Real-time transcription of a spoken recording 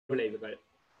விளைவுகள்.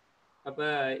 அப்ப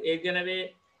ஏற்கனவே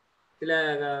சில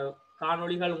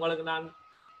காணொளிகள் உங்களுக்கு நான்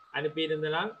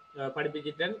அனுப்பியிருந்தேன்,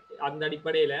 படிப்பிச்சிட்டேன். அந்த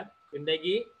அடிப்படையில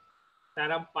இன்றைக்கு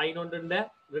தரம் 11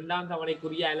 2ஆம்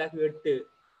தவணைக்குரிய அலகு 8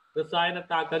 ரசாயன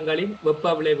தாக்கங்களின்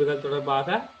வெப்ப விளைவுகள்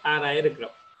தொடர்பாக ஆராய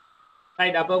இருக்கிறோம்.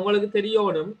 ரைட். அப்ப உங்களுக்கு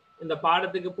தெரியணும், இந்த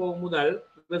பாடத்துக்கு போகும் முதல்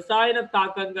ரசாயன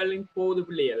தாக்கங்களின் போது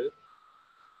பிள்ளைகள்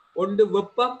ஒன்று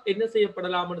வெப்பம் என்ன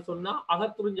செய்யப்படலாம்னு சொன்னா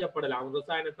அகத்துறிஞ்சப்படலாம்.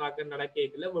 ரசாயன தாக்கம்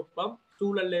நடக்கல வெப்பம்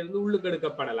சூழல்ல இருந்து உள்ளுக்கு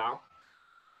எடுக்கப்படலாம்,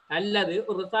 அல்லது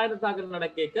ஒரு ரசாயன தாக்கம்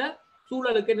நடக்க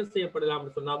சூழலுக்கு என்ன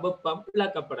செய்யப்படலாம்னு சொன்னா வெப்பம்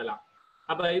இழக்கப்படலாம்.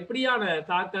 அப்ப இப்படியான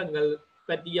தாக்கங்கள்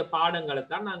பற்றிய பாடங்களை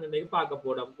தான் நாங்க இன்னைக்கு பார்க்க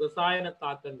போறோம். ரசாயன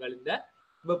தாக்கங்கள் இந்த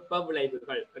வெப்ப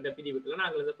விளைவுகள் என்ற பிரிவுகளை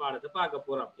நாங்கள் இந்த பாடத்தை பார்க்க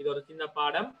போறோம். இது ஒரு சின்ன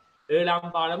பாடம்,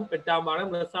 7ஆம் பாடம் 8ஆம்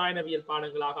பாடம் ரசாயனவியல்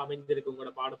பாடங்களாக அமைந்திருக்கு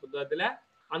உங்களோட பாட புத்தகத்துல.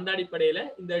 அந்த அடிப்படையில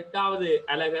இந்த 8வது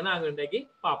அலகை நாங்க இன்றைக்கு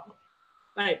பார்ப்போம்.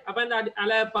 ரைட். அப்ப இந்த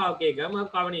அலகை கேட்க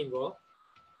கவனிங்கோ.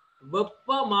 வெப்ப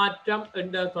மாற்றம்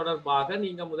என்ற தொடர்பாக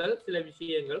நீங்க முதல் சில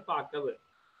விஷயங்கள் பார்க்க வேண்டும்.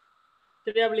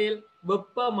 சரியா பிள்ளைகள்?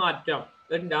 வெப்ப மாற்றம்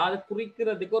என்றால்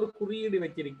குறிக்கிறதுக்கு ஒரு குறியீடு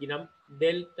வச்சிருக்கணும்,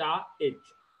 டெல்டா எச்.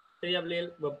 சரியா பிள்ளைகள்?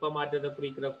 வெப்ப மாற்றத்தை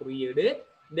குறிக்கிற குறியீடு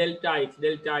டெல்டா எச்.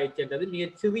 டெல்டா எச் என்றது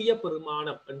மிகச் சிறிய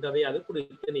பெருமானம் என்றதை அது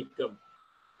குறித்து நிற்கும்.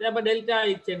 அப்ப டெல்டா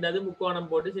எச் என்றது முக்கோணம்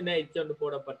போட்டு சின்ன எச் ஒன்று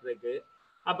போடப்பட்டிருக்கு.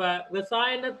 அப்ப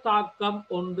ரசாயன தாக்கம்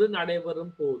ஒன்று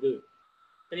நடைபெறும் போது,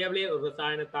 சரியா பிள்ளைகள்? ஒரு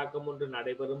ரசாயன தாக்கம் ஒன்று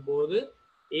நடைபெறும் போது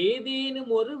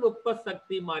ஏதேனும் ஒரு வெப்ப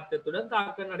சக்தி மாற்றத்துடன்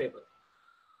தாக்கம் நடைபெறும்.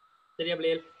 சரியா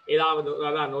பிள்ளைகள்? ஏதாவது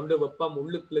அதான் ஒன்று வெப்பம்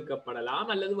உள்ளுக்கு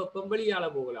இழுக்கப்படலாம் அல்லது வெப்பம் வெளியால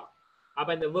போகலாம்.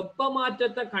 அப்ப இந்த வெப்ப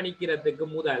மாற்றத்தை கணிக்கிறதுக்கு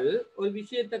முதல் ஒரு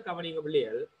விஷயத்தை கவனிங்க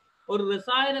பிள்ளைகள். ஒரு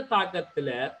ரசாயன தாக்கத்துல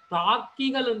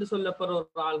தாக்கிகள் என்று சொல்லப்படுற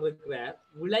ஒரு ஆள் இருக்கிற,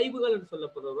 விளைவுகள் என்று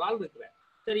சொல்லப்படுற ஒரு ஆள் இருக்கிற.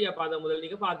 சரியா? அதை முதல்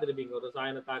நீங்க பார்த்துருப்பீங்க. ஒரு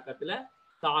ரசாயன தாக்கத்துல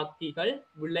தாக்கிகள்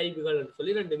விளைவுகள் என்று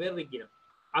சொல்லி 2 பேர் இருக்கணும்.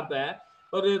 அப்ப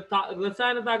ஒரு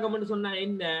ரசாயன தாக்கம் என்று சொன்னா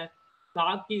என்ன?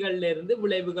 தாக்கிகள்ல இருந்து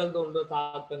விளைவுகள் தோன்ற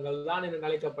தாக்கங்கள் தான் என்ன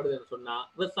அழைக்கப்படுதுன்னு சொன்னா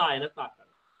ரசாயன தாக்கம்.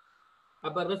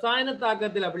 அப்ப ரசாயன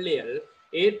தாக்கத்துல பிள்ளைகள்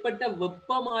ஏற்பட்ட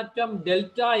வெப்ப மாற்றம்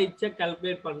டெல்டா எச்சை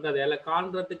கால்குலேட் பண்றது அல்ல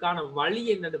காண்றதுக்கான வழி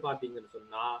என்னன்னு பாத்தீங்கன்னு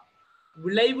சொன்னா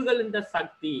விளைவுகள் என்ற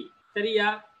சக்தி, சரியா,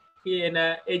 என்ன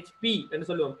ஹெச்பி என்று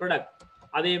சொல்லுவோம் ப்ராடக்ட்.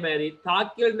 அதே மாதிரி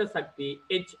தாக்கிகள் என்ற சக்தி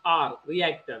ஹெச்ஆர்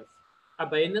ரியாக்டன்ஸ்.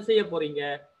 அப்ப என்ன செய்ய போறீங்க?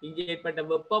 இங்க ஏற்பட்ட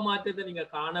வெப்ப மாற்றத்தை நீங்க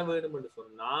காண வேணும் என்று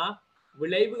சொன்னா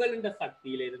விளைவுகள் என்ற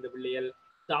சக்தியில இருந்து பிள்ளைகள்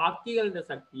தாக்கிகள் என்ற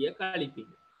சக்தியை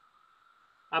கழிப்பீங்க.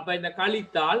 அப்ப இந்த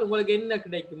கழித்தால் உங்களுக்கு என்ன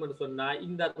கிடைக்கும்னு சொன்னா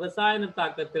இந்த ரசாயன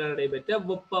தாக்கத்தில் நடைபெற்ற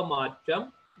வெப்ப மாற்றம்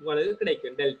உங்களுக்கு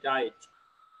கிடைக்கும், டெல்டா எச்.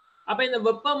 அப்ப இந்த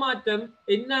வெப்ப மாற்றம்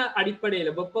என்ன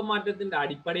அடிப்படையில, வெப்ப மாற்றத்தின்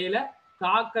அடிப்படையில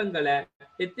தாக்கங்களை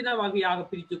எத்தனை வகையாக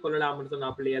பிரித்து கொள்ளலாம்னு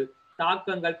சொன்னா பிள்ளைகள்,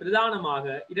 தாக்கங்கள் பிரதானமாக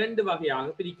 2 வகையாக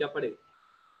பிரிக்கப்படுது.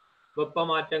 வெப்ப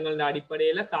மாற்றங்கள்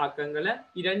அடிப்படையில தாக்கங்களை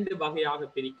 2 வகையாக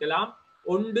பிரிக்கலாம்.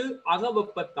 ஒன்று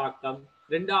அகவெப்ப தாக்கம்,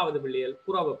 2வது பிள்ளைகள்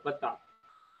புறவெப்ப தாக்கம்.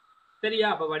 சரியா?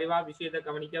 அப்ப வடிவா விஷயத்தை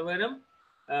கவனிக்க வேணும்.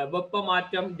 வெப்ப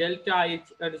மாற்றம் டெல்டா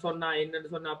எச் என்று சொன்னா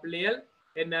என்னன்னு சொன்னா பிள்ளைகள்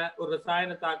என்ன, ஒரு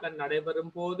ரசாயன தாக்கம்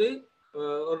நடைபெறும் போது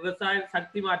ஒரு ரசாயன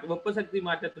சக்தி மாற்றம் வெப்ப சக்தி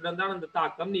மாற்றத்துடன் தான் அந்த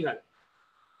தாக்கம் நிகழும்.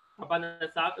 அப்ப அந்த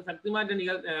சக்தி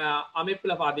மாற்ற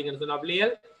அமைப்புல பாத்தீங்கன்னு சொன்னா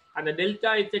பிள்ளைகள் அந்த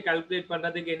டெல்டா எச்சை கால்குலேட்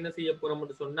பண்றதுக்கு என்ன செய்ய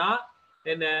போறோம்னு சொன்னா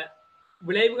என்ன,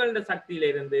 விளைவுகள சக்தியில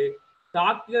இருந்து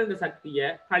தாக்கிகள சக்தியை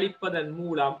கழிப்பதன்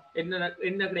மூலம்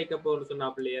என்ன கிடைக்க போறோம்னு சொன்னா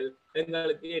பிள்ளைகள்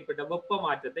எங்களுக்கு ஏற்பட்ட வெப்ப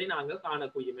மாற்றத்தை நாங்கள்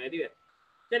காணக்கூடிய மாதிரி.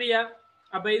 சரியா?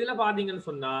 அப்ப இதுல பாத்தீங்கன்னு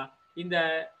சொன்னா இந்த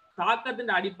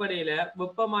தாக்கத்தின் அடிப்படையில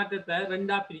வெப்ப மாற்றத்தை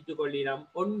 2ஆ பிரித்து கொள்ளினோம்.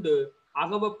 ஒன்று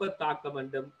அகவெப்ப தாக்கம்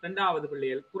என்றும் 2வது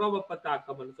பிள்ளைகள் புறவெப்ப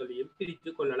தாக்கம் என்று சொல்லியும் பிரித்து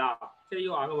கொள்ளலாம்.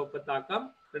 சரியோ? அகவெப்ப தாக்கம்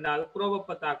 2வது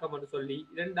புறவெப்ப தாக்கம் என்று சொல்லி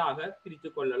 2ஆக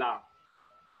பிரித்து கொள்ளலாம்.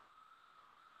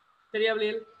 சரியா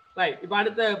பிள்ளைகள்? ரைட். இப்ப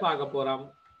அடுத்த பார்க்க போறோம்.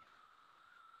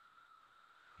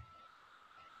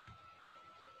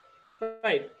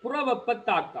 ரைட். புறவெப்ப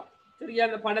தாக்கம். சரியா?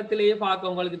 அந்த படத்திலேயே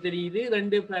பார்க்க உங்களுக்கு தெரியுது,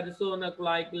 2 பரிசோதனை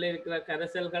குழாய்க்குள்ள இருக்கிற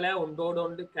கரைசல்களை ஒன்றோடு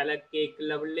ஒன்று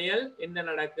கலக்கேக்குள்ள பிள்ளைகள் என்ன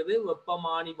நடக்குது?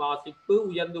 வெப்பமானி வாசிப்பு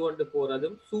உயர்ந்து கொண்டு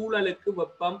போறதும் சூழலுக்கு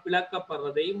வெப்பம்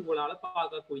இழக்கப்படுறதையும் உங்களால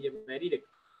பார்க்கக்கூடிய மாதிரி இருக்கு.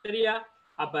 சரியா?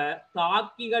 அப்ப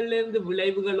தாக்கிகள்ல இருந்து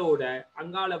விளைவுகளோட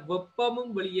அங்கால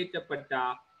வெப்பமும் வெளியேற்றப்பட்டா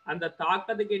அந்த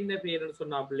தாக்கத்துக்கு என்ன பேருன்னு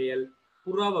சொன்னா பிள்ளைகள்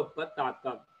புறவெப்ப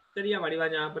தாக்கம். சரியா? வடிவா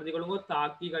ஞாபகப்படுத்திக் கொள்ளுங்க.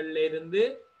 தாக்கிகள்ல இருந்து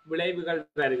விளைவுகள்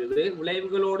பெறுகிறது,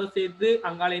 விளைவுகளோடு சேர்த்து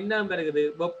அங்கால என்ன பெறுகிறது?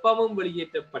 வெப்பமும்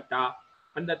வெளியேற்றப்பட்டா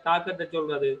அந்த தாக்கத்தை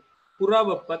சொல்றது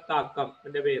புறவெப்ப தாக்கம்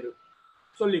என்ற பேரு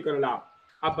சொல்லிக்கொள்ளலாம்.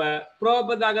 அப்ப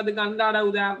புறவெப்ப தாக்கத்துக்கு அன்றாட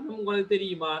உதாரணம் உங்களுக்கு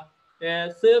தெரியுமா?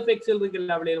 சர்ஃப் எக்ஸல்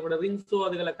இருக்குல்ல அப்படியே ரின்ஸோ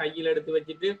அதுகளை கையில எடுத்து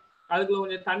வச்சுட்டு அதுக்குள்ள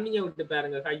கொஞ்சம் தண்ணியை விட்டு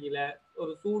பாருங்க, கையில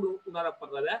ஒரு சூடு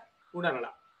உணரப்படுறத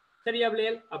உணரலாம். சரியா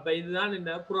பிள்ளைகள்? அப்ப இதுதான்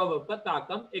இந்த புறவெப்ப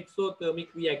தாக்கம்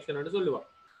எக்ஸோதெர்மிக் ரியாக்ஷன் சொல்லுவோம்.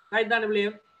 ரைட் தானே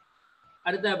பிள்ளைகள்?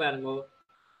 அடுத்த பாருங்க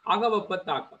அகவெப்ப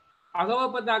தாக்கம்.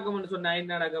 அகவெப்ப தாக்கம் சொன்னா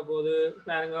என்ன நடக்க போகுது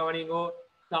பாருங்க கவனிங்கோ.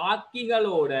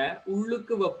 தாக்கிகளோட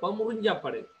உள்ளுக்கு வெப்பம்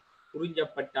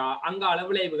உறிஞ்சப்பட்டா அங்கால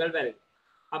விளைவுகள் வருது.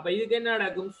 அப்ப இதுக்கு என்ன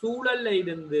நடக்கும்? சூழல்ல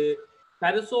இருந்து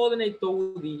பரிசோதனை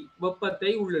தொகுதி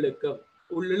வெப்பத்தை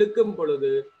உள்ளிழுக்கும்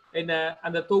பொழுது என்ன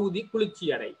அந்த தொகுதி குளிர்ச்சி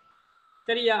அடை.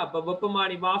 சரியா? அப்ப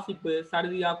வெப்பமானி வாசிப்பு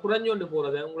சடுதியா குறைஞ்சொண்டு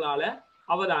போறதை உங்களால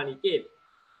அவதானிக்க.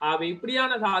 ஆக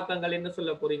இப்படியான தாக்கங்கள் என்ன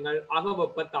சொல்ல போறீங்க?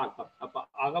 அகவெப்ப தாக்கம். அப்ப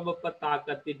அகவெப்ப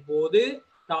தாக்கத்தின் போது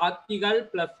தாக்கிகள்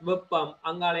பிளஸ் வெப்பம்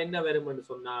அங்கால என்ன வரும் என்று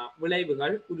சொன்னா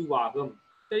விளைவுகள் உருவாகும்.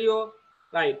 சரியோ?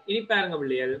 ரைட். இனி பாருங்க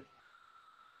பிள்ளைகள்,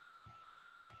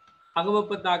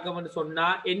 அகவெப்ப தாக்கம் என்று சொன்னா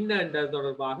என்னன்றது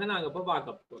தொடர்பாக நாங்க இப்ப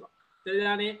பார்க்க போறோம்.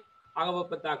 சரிதானே?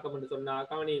 அகவெப்ப தாக்கம் என்று சொன்னா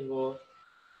கவனிங்கோ.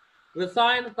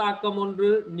 ரசாயன தாக்கம் ஒன்று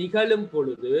நிகழும்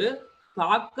பொழுது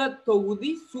தாக்க தொகுதி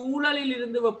சூழலில்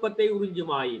இருந்து வெப்பத்தை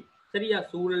உறிஞ்சுமாயின், சரியா?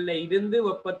 சூழல்ல இருந்து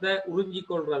வெப்பத்தை உறிஞ்சி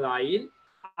கொள்றதாயின்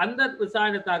அந்த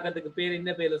ரசாயன தாக்கத்துக்கு பேர்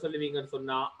என்ன பேர்ல சொல்லுவீங்கன்னு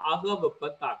சொன்னா அகவெப்ப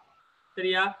தாக்கம்.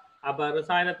 சரியா? அப்ப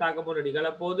ரசாயன தாக்கம் ஒன்று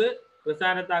நிகழப்போது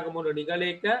ரசாயன தாக்கம் ஒன்று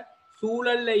நிகழேக்க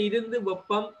சூழல்ல இருந்து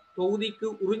வெப்பம் தொகுதிக்கு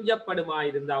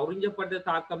உறிஞ்சப்பட்ட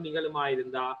தாக்கம்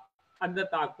நிகழுமாயிருந்தா அந்த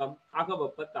தாக்கம்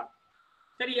அகவெப்ப தாக்கம்.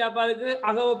 சரி, அப்ப அதுக்கு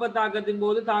அகவெப்ப தாக்கத்தின்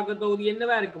போது தாக்க தொகுதி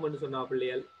என்னவா இருக்கும் சொன்னா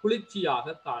பிள்ளைகள்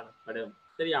குளிர்ச்சியாக காணப்படும்.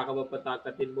 சரி, அகவெப்ப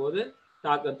தாக்கத்தின் போது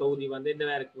தாக்க தொகுதி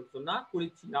என்னவா இருக்கும்னு சொன்னா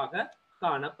குளிர்ச்சியாக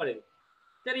காணப்படுது.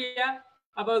 சரியா?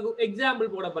 அப்ப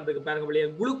எக்ஸாம்பிள் போடப்பட்டிருக்கு பாருங்க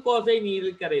பிள்ளைகள். குளுக்கோஸை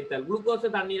நீரில் கரைத்தல். குளுக்கோஸை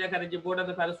தண்ணீரை கரைச்சி போட்டு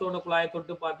அந்த பரிசோதனை குழாயை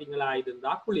தொட்டு பார்த்தீங்களா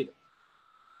இருந்தா குளிர்.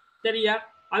 சரியா?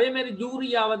 அதே மாதிரி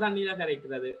யூரியாவை தண்ணீரை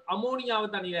கரைக்கிறது, அமோனியாவை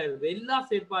தண்ணீரை கரைக்கிறது. எல்லா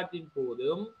செயற்பாட்டின்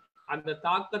போதும் அந்த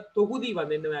தாக்க தொகுதி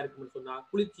என்னவா இருக்குன்னு சொன்னா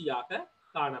குளிர்ச்சியாக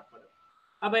காணப்படும்.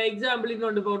 அப்ப எக்ஸாம்பிள்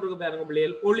இன்னொன்று போட்டிருக்கு பாருங்க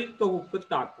பிள்ளைகள். ஒளித்தொகுப்பு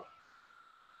தாக்கம்.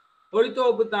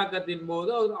 ஒளித்தொகுப்பு தாக்கத்தின்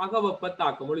போது ஒரு அகவெப்ப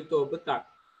தாக்கம், ஒளித்தொகுப்பு தாக்கம்.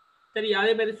 சரி,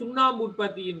 அதே மாதிரி சுண்ணாம்பு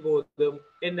உற்பத்தியின் போதும்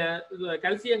என்ன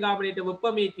கல்சியம் கார்பனேட்டை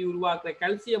வெப்பமேற்றி உருவாக்குற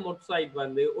கல்சியம்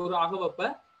ஒக்சைடு ஒரு அகவெப்ப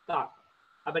தாக்கம்.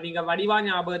 அப்ப நீங்க வடிவா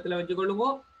ஞாபகத்துல வச்சுக்கொள்ளுங்க.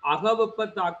 அகவெப்ப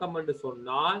தாக்கம் என்று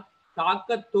சொன்னால்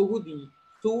தாக்க தொகுதி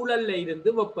சூழல்ல இருந்து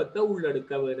வெப்பத்தை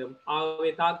உள்ளெடுக்க வேண்டும். ஆகவே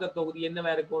தாக்க தொகுதி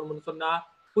என்னவா இருக்கணும்னு சொன்னா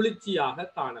குளிர்ச்சியாக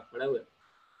காணப்பட வேண்டும்.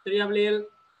 சரியா பிள்ளைகள்?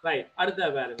 ரைட். அடுத்த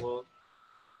பாருங்க.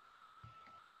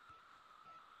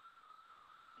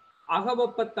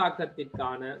 அகவெப்ப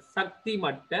தாக்கத்திற்கான சக்தி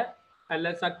மட்ட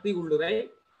அல்ல சக்தி உள்ளுறை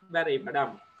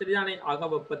வரைபடம். சரிதானே?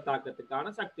 அகவெப்ப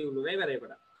தாக்கத்துக்கான சக்தி உள்ளுறை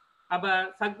வரைபடம். அப்ப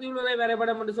சக்தி உள்ளுறை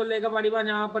வரைபடம் என்று சொல்லிக்க படிவா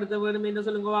ஞாபகப்படுத்த வேண்டும். என்ன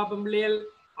சொல்லுங்க பாப்போம் பிள்ளைகள்.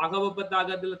 அகவெப்ப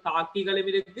தாக்கத்துல தாக்கிகளும்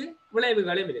இருக்கு,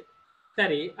 விளைவுகளும் இருக்கு.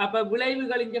 சரி, அப்ப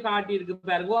விளைவுகள் இங்க காட்டி இருக்கு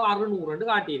பாருங்க 600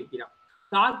 காட்டி இருக்கிறோம்.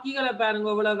 தாக்கிகளை பாருங்க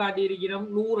எவ்வளவு காட்டி இருக்கிறோம்?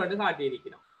 100 காட்டி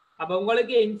இருக்கிறோம். அப்ப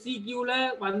உங்களுக்கு எம்சிக்யூல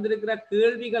வந்திருக்கிற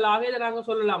கேள்விகளாக இதை நாங்க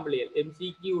சொல்லலாம் பிள்ளைகள்.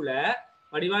 எம்சிக்யூல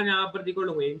வடிவா ஞாபகப்படுத்திக்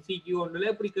கொள்ளுங்க. எம்சிக்யூ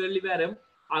ஒன்றுல இப்படி கேள்வி வரும்.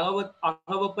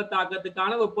 அகவெப்ப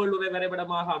தாக்கத்துக்கான வெப்பொள்ளுறை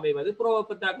வரைபடமாக அமைவது,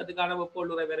 புறவெப்ப தாக்கத்துக்கான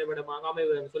வெப்பொள்ளுறை வரைபடமாக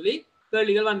அமைவதுன்னு சொல்லி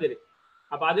கேள்விகள் வந்திருக்கு.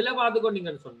 அப்ப அதுல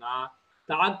பார்த்துக்கொண்டீங்கன்னு சொன்னா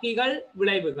தாக்கிகள்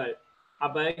விளைவுகள்.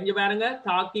 அப்ப இங்க பாருங்க,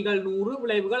 தாக்கிகள் 100,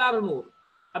 விளைவுகள் 600.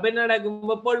 அப்ப என்ன நடக்கும்?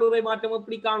 வெப்பொள்ளுறை மாற்றம்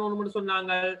எப்படி காணணும்னு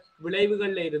சொன்னாங்க?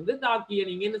 விளைவுகள்ல இருந்து தாக்கிய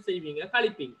நீங்க என்ன செய்வீங்க?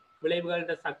 கழிப்பீங்க.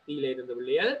 விளைவுகள சக்தியில இருந்து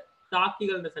பிள்ளைகள்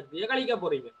தாக்கிகள சக்தியை கழிக்க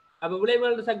போறீங்க. அப்ப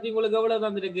விளைவுகள சக்தி உங்களுக்கு எவ்வளவு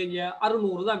தந்திருக்கு?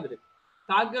 600 தந்திருக்கு.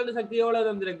 தாக்கிகள சக்தி எவ்வளவு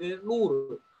தந்திருக்கு?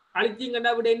 100.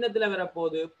 கழிச்சிங்கன்னா விட என்னத்துல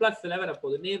வரப்போகுது? பிளஸ்ல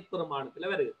வரப்போகுது, நேர்பெருமானத்துல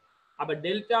வருது. அப்ப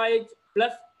டெல்டா எச்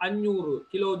பிளஸ் 500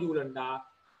 கிலோ ஜூலண்டா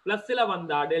பிளஸ்ல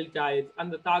வந்தா டெல்டா எச்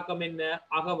அந்த தாக்கம் என்ன?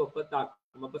 அகவெப்ப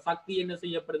தாக்கம். அப்ப சக்தி என்ன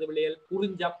செய்யப்படுது பிள்ளைகள்?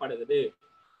 உறிஞ்சப்படுகிறது.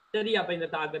 சரி, அப்ப இந்த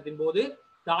தாக்கத்தின் போது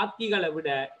தாக்கிகளை விட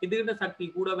எதிர்ந்த சக்தி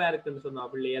கூடவா இருக்குன்னு சொன்னா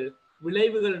பிள்ளைகள்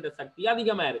விளைவுகள் என்ற சக்தி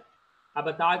அதிகமா இருக்கு.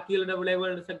 அப்ப தாக்கிகளோட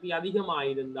விளைவுகள் சக்தி அதிகமா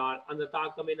இருந்தால் அந்த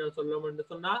தாக்கம் என்ன சொல்லணும் என்று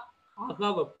சொன்னா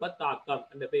அகவெப்ப தாக்கம்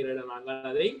என்ற பெயரில் நாங்கள்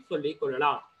அதை சொல்லிக்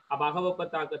கொள்ளலாம். அப்ப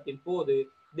அகவெப்ப தாக்கத்தின் போது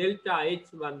டெல்டா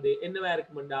எச் என்னவா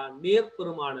இருக்கும்டா?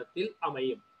 நேர்பெருமானத்தில்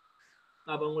அமையும்.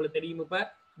 அப்ப உங்களுக்கு தெரியும் இப்ப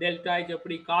டெல்டா எச்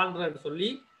எப்படி காண்றன்னு சொல்லி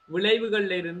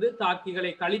விளைவுகள்ல இருந்து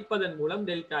தாக்கிகளை கழிப்பதன் மூலம்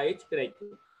டெல்டா எச்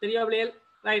கிடைக்கும். சரியா பிள்ளைகள்?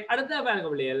 ரைட். அடுத்த பாருங்க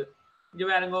பிள்ளைகள். இங்க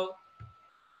பாருங்க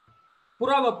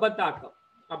புறவெப்ப தாக்கம்.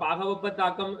 அப்ப அகவெப்ப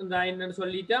தாக்கம் என்னன்னு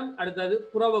சொல்லிட்டோம். அடுத்தது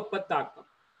புறவெப்ப தாக்கம்.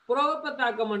 புறவெப்ப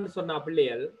தாக்கம் என்று சொன்னா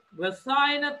பிள்ளைகள்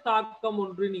ரசாயன தாக்கம்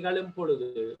ஒன்று நிகழும் பொழுது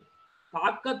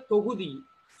தாக்க தொகுதி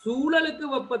சூழலுக்கு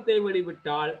வெப்பத்தை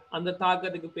வெளிவிட்டால் அந்த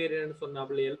தாக்கத்துக்கு பேர் என்னன்னு சொன்னா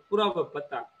பிள்ளைகள் புறவெப்ப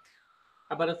தாக்கம்.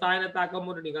 அப்ப ரசாயன தாக்கம்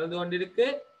ஒன்று நிகழ்ந்து கொண்டிருக்கு.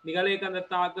 நிகழ்வுக்கு அந்த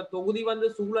தாக்க தொகுதி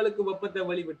சூழலுக்கு வெப்பத்தை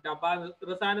வெளிவிட்டா அப்ப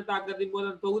ரசாயன தாக்கத்தின் போது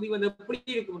அந்த தொகுதி எப்படி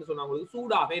இருக்கும்னு சொன்னா உங்களுக்கு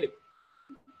சூடாக இருக்கும்.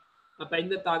 அப்ப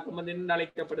இந்த தாக்கம் என்ன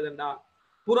அழைக்கப்படுதுண்டா?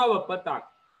 புறவெப்ப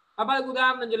தாக்கம். அப்ப அதுக்கு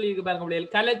உதாரணம் சொல்லி இருக்கு பாருங்க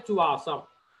பிள்ளைகள். கலச்சுவாசம்.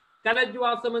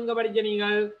 கலச்சுவாசம் எங்க படிச்ச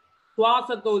நீங்கள்?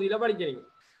 சுவாச தொகுதியில படிக்கிறீங்க.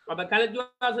 அப்ப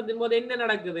கலச்சுவாசத்தின் போது என்ன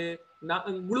நடக்குது?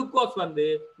 குளுக்கோஸ் வந்து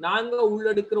நாங்க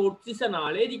உள்ளெடுக்கிற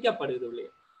ஒக்சிஜனால எரிக்கப்படுது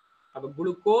பிள்ளைகள். அப்ப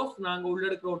குளுக்கோஸ் நாங்க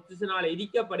உள்ளெடுக்கிற ஒக்சிஜனால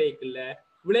எரிக்கப்படையில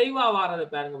விளைவா வாரத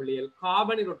பாருங்க பிள்ளைகள்.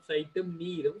 கார்பனீரொக்சைட்டும்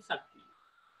நீரும் சக்தி.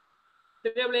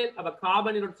 சரியா பிள்ளைகள்? அப்ப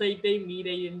கார்பனீரொக்சைட்டையும்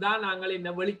நீரையும் தான் நாங்கள்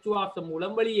என்ன வெளிச்சுவாசம்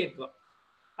மூலம் வெளியேற்றோம்.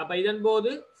 அப்ப இதன் போது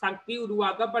சக்தி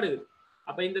உருவாக்கப்படுது.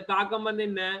 அப்ப இந்த தாக்கம் வந்து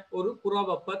என்ன? ஒரு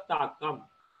புறவெப்ப தாக்கம்.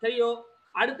 சரியோ?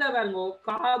 அடுத்த பாருங்க,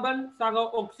 கார்பன் சக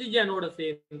ஆக்சிஜனோட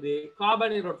சேர்ந்து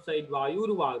கார்பனீரொக்சைடு வாயு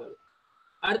உருவாகுது.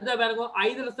 அடுத்த பாருங்க,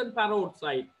 ஹைட்ரஜன்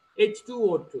பெராக்சைடு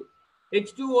H2O2.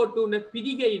 H2O2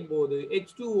 பிரிகையின் போது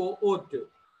H2O2.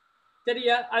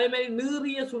 சரியா? அதே மாதிரி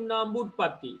நீரிய சுண்ணாம்பு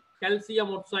உற்பத்தி.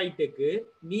 கால்சியம் ஆக்சைடுக்கு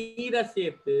நீரை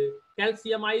சேர்த்து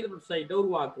கால்சியம் ஹைட்ராக்சைடை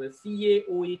உருவாக்குறது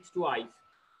CaOH2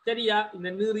 சரியா? இந்த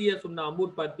நீரிய சுண்ணாம்பு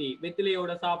உற்பத்தி.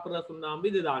 வெற்றிலையோட சாப்பிடுற சுண்ணாம்பு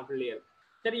இதுதான் பிள்ளைகள்.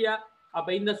 சரியா? அப்ப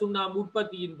இந்த சுண்ணாம்பு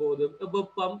உற்பத்தியின் போது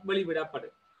வெப்பம்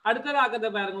வெளிவிடப்படும். அடுத்ததாக்கத்தை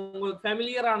பாருங்க, உங்களுக்கு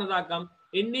ஃபெமிலியரான தாக்கம்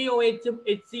NaOH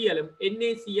HCl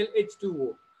NaCl H2O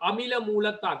அமில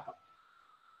மூல தாக்கம்.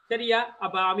 சரியா?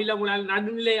 அப்ப அமில மூல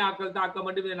நடுநிலை ஆக்கல் தாக்கம்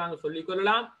மட்டுமே நாங்க சொல்லிக்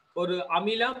கொள்ளலாம். ஒரு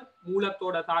அமிலம்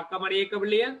மூலத்தோட தாக்கம்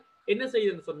அடையவில்லையே என்ன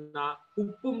செய்யுதுன்னு சொன்னா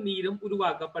உப்பும் நீரும்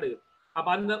உருவாக்கப்படுது. அப்ப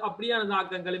அந்த அப்படியான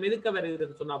தாக்கங்களும் எதுக்க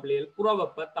வருகிறதுன்னு சொன்னா பிள்ளைகள்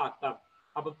புறவெப்ப தாக்கம்.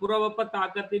 அப்ப புறவெப்ப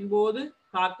தாக்கத்தின் போது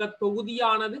தாக்க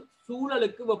தொகுதியானது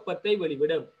சூழலுக்கு வெப்பத்தை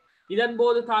வெளிவிடும். இதன்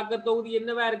போது தாக்க தொகுதி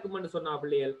என்னவா இருக்கும்னு சொன்னா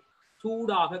பிள்ளைகள்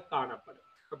சூடாக காணப்படும்.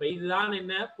 அப்ப இதுதான்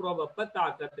என்ன புறவெப்ப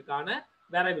தாக்கத்துக்கான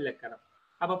வரைவிலக்கணம்.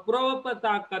 அப்ப புறவெப்ப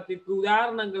தாக்கத்திற்கு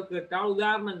உதாரணங்கள் கேட்டால்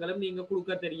உதாரணங்களும் நீங்க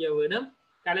கொடுக்க தெரிய வேணும்.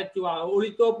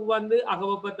 ஒளித்தோப்பு வந்து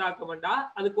அகவெப்ப தாக்கம் வேண்டா,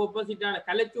 அதுக்கு ஒப்போசிட்டான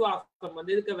கலச்சுவாசம்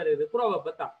வந்து இருக்க வருது புறவெப்ப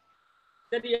தாக்கம்.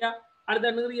 சரியா?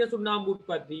 அடுத்த நீரிய சுண்ணாம்பு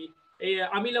உற்பத்தி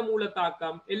அமில மூல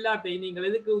தாக்கம் எல்லாத்தையும் நீங்கள்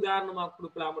எதுக்கு உதாரணமாக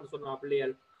கொடுக்கலாம்னு சொன்னா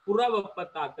பிள்ளைகள் புறவெப்ப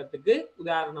தாக்கத்துக்கு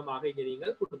உதாரணமாக இங்க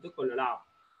நீங்கள் கொடுத்துக் கொள்ளலாம்.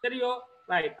 சரியோ?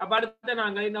 ரைட். அப்ப அடுத்த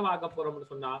நாங்க என்ன பார்க்க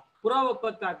போறோம்னு சொன்னா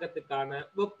புறவெப்ப தாக்கத்துக்கான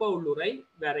வெப்ப உள்ளுறை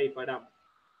வரைபடம்.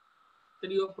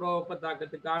 சரியோ? புறவெப்ப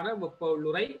தாக்கத்துக்கான வெப்ப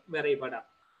உள்ளுறை வரைபடம்.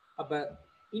 அப்ப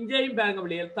இங்கேயும் பாருங்க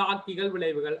பிள்ளைகள் தாக்கிகள்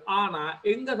விளைவுகள். ஆனா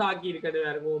எங்க தாக்கி இருக்கிறது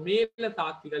பாருங்க, மேல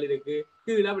தாக்கிகள் இருக்கு,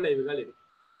 கீழே விளைவுகள் இருக்கு.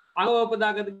 அகவெப்ப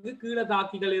தாக்கத்துக்கு கீழே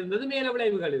தாக்கிகள் இருந்தது, மேல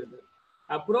விளைவுகள் இருந்தது.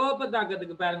 புறவெப்ப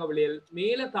தாக்கத்துக்கு பாருங்க பிள்ளைகள்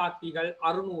மேல தாக்கிகள்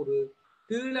 600,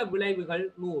 கீழே விளைவுகள்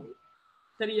 100.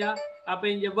 சரியா? அப்ப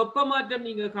இங்க வெப்ப மாற்றம்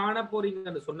நீங்க காண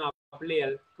போறீங்கன்னு சொன்னா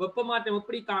பிள்ளைகள் வெப்ப மாற்றம்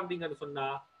எப்படி காண்றீங்கன்னு சொன்னா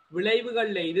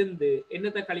விளைவுகள்ல இருந்து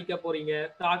என்னத்தை கழிக்க போறீங்க?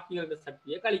 தாக்கிகள்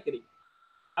சக்தியை கழிக்கிறீங்க.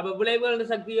 அப்ப விளைவுகள்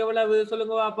சக்தி எவ்வளவு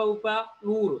சொல்லுங்க? அப்ப இப்ப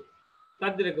 100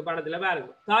 தந்திருக்கு படத்துல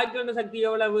பாருங்க. தாக்கிகள் சக்தி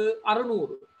எவ்வளவு?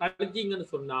 600 கழிச்சிங்கன்னு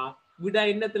சொன்னா விட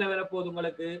என்னத்துல வரப்போகுது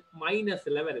உங்களுக்கு?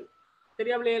 மைனஸ்ல வருது.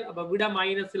 சரியா பிள்ளைகள்? அப்ப விட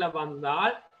மைனஸ்ல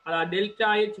வந்தால் அதாவது டெல்டா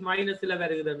H மைனஸ்ல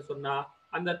வருகுதுன்னு சொன்னா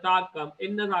அந்த தாக்கம்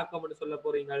என்ன தாக்கம்னு சொல்ல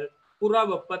போறீங்க?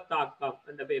 புறவெப்ப தாக்கம்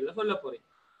என்ற பேர்ல சொல்ல போறீங்க.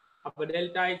 அப்ப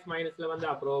டெல்டா H மைனஸ்ல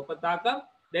வந்தா புறவெப்ப தாக்கம்,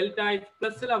 டெல்டா H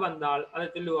பிளஸ்ல வந்தால் அதை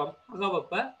சொல்லுவோம்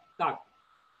அகவெப்ப தாக்கம்.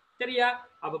 சரியா?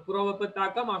 அப்ப புறவெப்ப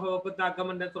தாக்கம் அகவெப்ப தாக்கம்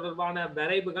என்ற தொடர்பான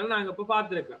வரைவுகள் நாங்க இப்ப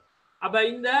பார்த்திருக்கோம். அப்ப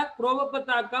இந்த புறவெப்ப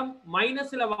தாக்கம்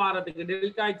மைனஸ்ல வாரத்துக்கு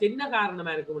டெல்டா H என்ன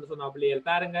காரணமா இருக்கும்னு சொன்னா பிள்ளைகள்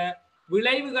பாருங்க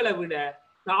விளைவுகளை விட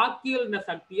தாக்கியல்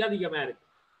சக்தி அதிகமா இருக்கு.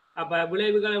 அப்ப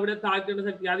விளைவுகளை விட தாக்கியல்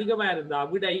சக்தி அதிகமா இருந்தா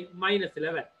விடை மைனஸ்ல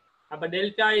வரும். அப்ப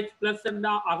டெல்டா H பிளஸ்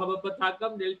அகவெப்ப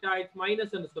தாக்கம், டெல்டா H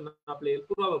மைனஸ் சொன்னா பிள்ளைகள்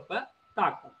புறவெப்ப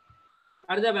தாக்கம்.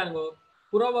 அடுத்த பாருங்க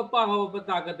புறவெப்ப அகவெப்ப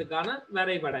தாக்கத்துக்கான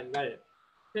வரைபடங்கள்.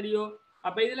 சரியோ?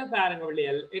 அப்ப இதுல பாருங்க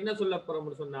பிள்ளைகள் என்ன சொல்ல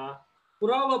போறோம்னு சொன்னா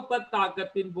புறவெப்ப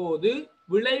தாக்கத்தின் போது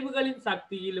விளைவுகளின்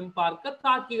சக்தியிலும் பார்க்க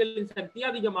தாக்கிகளின் சக்தி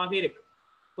அதிகமாக இருக்கு.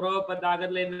 புறவெப்ப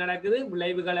தாக்கத்துல என்ன நடக்குது?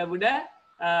 விளைவுகளை விட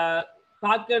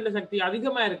தாக்க சக்தி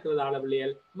அதிகமா இருக்கிறதால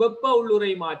பிள்ளைகள் வெப்ப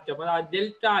உள்ளுறை மாற்றம் அதாவது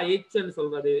டெல்டா H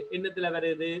சொல்றது என்னத்துல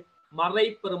வருது? மறை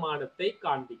பெருமானத்தை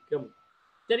காண்பிக்கும்.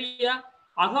 சரியா?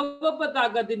 அகவெப்ப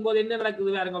தாக்கத்தின் போது என்ன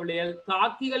நடக்குது பாருங்க பிள்ளைகள்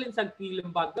தாக்கிகளின்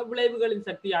சக்தியிலும் பார்க்க விளைவுகளின்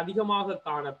சக்தி அதிகமாக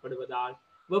காணப்படுவதால்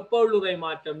வெப்ப உள்ளுறை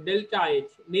மாற்றம் டெல்டா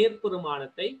H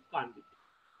நேர்பெருமானத்தை காண்பிக்கும்.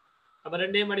 அப்ப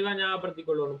ரெண்டையும் வடிவா ஞாபகப்படுத்திக்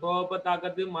கொள்ளணும். புறவெப்ப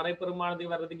தாக்கத்து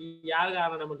மறைப்பெருமானத்துக்கு வர்றதுக்கு யார்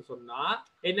காரணம்னு சொன்னா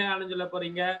என்ன காரணம் சொல்ல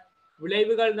போறீங்க?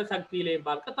 விளைவுகள் சக்தியிலையும்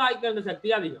பார்க்க தாக்கிகள் சக்தி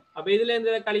அதிகம். அப்ப இதுல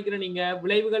இருந்து கழிக்கிற நீங்க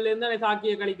விளைவுகள்ல இருந்து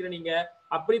தாக்கிய கழிக்கிற நீங்க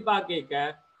அப்படி பார்க்க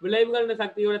விளைவுகள்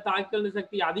சக்தியோட தாக்கிகள்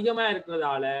சக்தி அதிகமா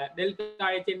இருக்கிறதால டெல்டா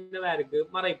H என்னவா இருக்கு?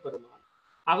 மறைப்பெருமானம்.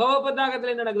 அகவெப்ப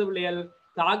தாக்கத்துல என்ன நடக்குது பிள்ளைகள்?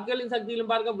 தாக்கிகளின்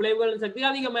சக்தியிலும் பார்க்க விளைவுகளின் சக்தி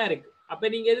அதிகமா இருக்கு. அப்ப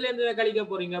நீங்க எதுல இருந்து கழிக்க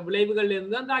போறீங்க? விளைவுகள்ல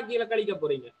இருந்து தான் தாக்கிகளை கழிக்க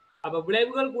போறீங்க. அப்ப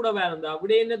விளைவுகள் கூட வேறந்தா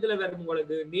விட எண்ணத்துல வரும்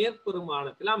உங்களுக்கு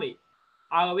நேர்பெருமானத்தில் அமையும்.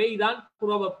 ஆகவே இதான்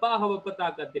புறவெப்ப அகவெப்ப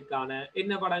தாக்கத்திற்கான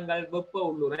என்ன படங்கள் வெப்ப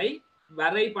உள்ளுரை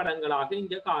வரைபடங்களாக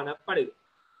இங்க காணப்படுது.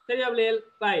 சரியா பிள்ளைகள்?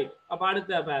 ரைட். அப்ப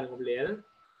அடுத்த பாருங்க பிள்ளைகள்,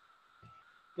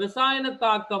 ரசாயன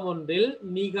தாக்கம் ஒன்றில்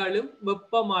நிகழும்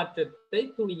வெப்ப மாற்றத்தை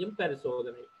துணியும்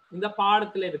பரிசோதனை. இந்த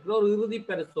பாடத்துல இருக்கிற ஒரு இறுதி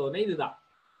பரிசோதனை இதுதான்.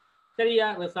 சரியா?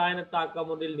 ரசாயன தாக்கம்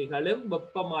ஒன்றில் நிகழும்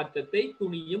வெப்ப மாற்றத்தை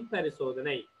துணியும்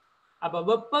பரிசோதனை. அப்ப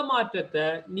வெப்ப மாற்றத்தை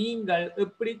நீங்கள்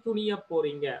எப்படி துணிய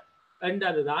போறீங்க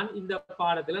என்றதுதான் இந்த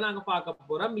பாடத்துல நாங்க பார்க்க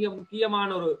போறோம். மிக முக்கியமான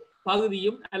ஒரு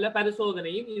பகுதியும் அல்ல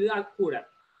பரிசோதனையும் இது கூட.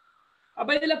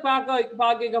 அப்ப இதுல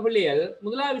பார்க்க பிள்ளைகள்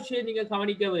முதலாவது விஷயம் நீங்க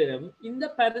கவனிக்க வேண்டும், இந்த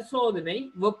பரிசோதனை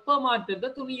வெப்ப மாற்றத்தை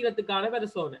துணிகிறதுக்கான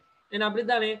பரிசோதனை. ஏன்னா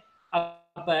அப்படித்தானே?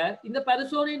 அப்ப இந்த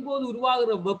பரிசோதனையின் போது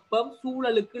உருவாகிற வெப்பம்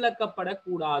சூழலுக்கு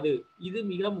இழக்கப்படக்கூடாது. இது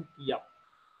மிக முக்கியம்.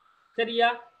 சரியா?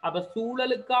 அப்ப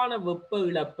சூழலுக்கான வெப்ப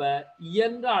இழப்ப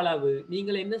இயன்ற அளவு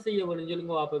நீங்கள் என்ன செய்ய வேணும்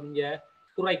சொல்லுங்க பாப்போம், இங்க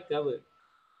குறைக்க வேணும்.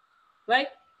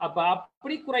 ரைட்? அப்ப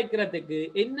அப்படி குறைக்கிறதுக்கு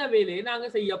என்ன வேலையை நாங்க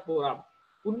செய்ய போறோம்?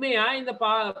 உண்மையா இந்த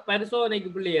பரிசோதனைக்கு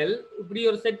பிள்ளைகள் இப்படி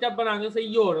ஒரு செட்டப்பை நாங்க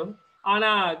செய்யணும்.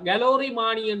 ஆனா கலோரி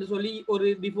மானி என்று சொல்லி ஒரு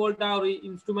டிஃபால்ட்டா ஒரு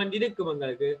இன்ஸ்ட்ருமெண்ட் இருக்கு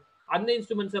எங்களுக்கு. அந்த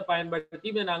இன்ஸ்ட்ருமெண்ட்ஸை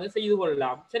பயன்படுத்தி நாங்க செய்து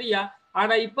கொள்ளலாம். சரியா?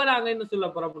 ஆனா இப்ப நாங்க என்ன சொல்ல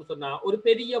போறோம் அப்படின்னு சொன்னா, ஒரு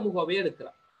பெரிய முகவை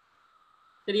எடுக்கிறோம்.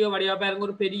 சரியா? வடிவா பாருங்க,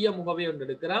 ஒரு பெரிய முகவை ஒன்று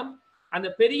எடுக்கிறோம். அந்த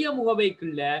பெரிய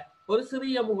முகவைக்குள்ள ஒரு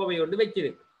சிறிய முகவை ஒன்று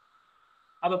வச்சிருக்கு.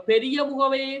 அப்ப பெரிய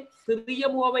முகவை சிறிய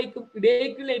முகவைக்கும்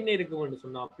இடைக்குள்ள என்ன இருக்குன்னு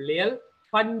சொன்னா பிள்ளைகள்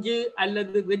பஞ்சு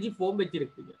அல்லது ரெஜிஃபோம்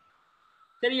வச்சிருக்குங்க.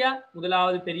 சரியா?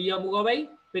 முதலாவது பெரிய முகவை,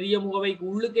 பெரிய முகவைக்கு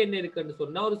உள்ளுக்கு என்ன இருக்குன்னு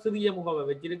சொன்னா ஒரு சிறிய முகவை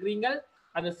வச்சிருக்கிறீங்க.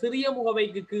 அந்த சிறிய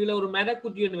முகவைக்கு கீழே ஒரு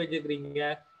மரக்குட்டி ஒன்று வச்சிருக்கிறீங்க.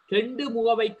 ரெண்டு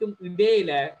முகவைக்கும்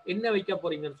இடையில என்ன வைக்க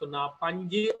போறீங்கன்னு சொன்னா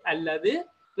பஞ்சு அல்லது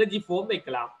ரெஜிஃபோம்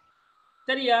வைக்கலாம்.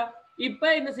 சரியா?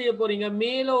 இப்ப என்ன செய்ய போறீங்க,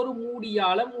 மேல ஒரு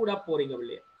மூடியால மூட போறீங்க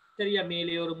இல்லையா? சரியா?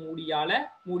 மேலே ஒரு மூடியால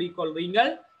மூடிக்கொள்றீங்க.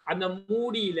 அந்த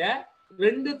மூடியில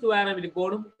ரெண்டு துவாரம்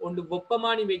இருக்கணும். ஒன்று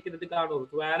வெப்பமானி வைக்கிறதுக்கான ஒரு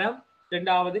துவாரம்,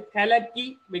 இரண்டாவது கலக்கி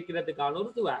வைக்கிறதுக்கான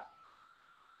ஒரு துவாரம்.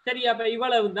 சரி, அப்ப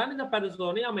இவ்வளவு தான் இந்த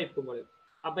பரிசோதனை அமைப்பு முறை.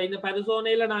 அப்ப இந்த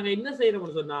பரிசோதனையில நாங்க என்ன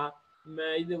செய்யறோம்னு சொன்னா,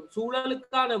 இது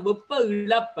சூழலுக்கான வெப்ப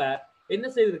இழப்ப என்ன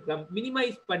செய்திருக்கிறோம்,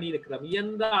 மினிமைஸ் பண்ணி இருக்கிறோம்.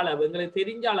 எந்த அளவு எங்களுக்கு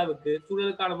தெரிஞ்ச அளவுக்கு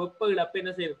சூழலுக்கான வெப்ப இழப்பை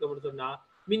என்ன செய்திருக்கிறோம்னு சொன்னா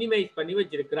மினிமைஸ் பண்ணி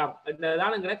வச்சிருக்கிறோம்.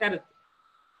 அதுதான் எங்கிற கருத்து.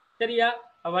 சரியா?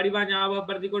 வடிவா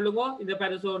ஞாபகப்படுத்திக் கொள்ளுங்க. இந்த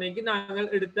பரிசோதனைக்கு நாங்கள்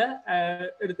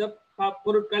எடுத்த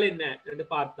பொருட்கள் என்ன என்று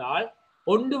பார்த்தால்,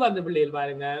 ஒன்று வந்து பிள்ளைகள்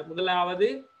பாருங்க, முதலாவது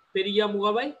பெரிய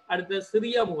முகவை, அடுத்த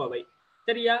சிறிய முகவை.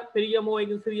 சரியா? பெரிய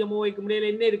முகவைக்கும் சிறிய முகவைக்கும்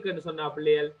இடையில என்ன இருக்குன்னு சொன்னா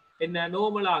பிள்ளைகள், என்ன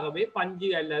நோமலாகவே பஞ்சு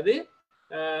அல்லது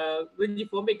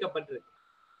ரெஜிஃபோம் வைக்கப்பட்டிருக்கு.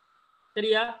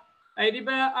 சரியா?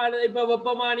 இப்ப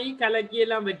வெப்பமானி கலக்கி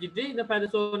எல்லாம் வச்சுட்டு இந்த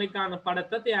பரிசோதனைக்கான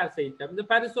படத்தை தயார் செய்யிட்டோம். இந்த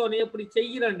பரிசோதனை எப்படி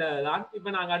செய்யறதுதான்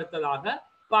இப்ப நாங்க அடுத்ததாக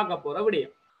பார்க்க போற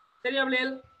விடயம். சரியா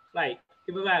பிள்ளைகள்? ரைட்.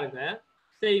 இப்ப பாருங்க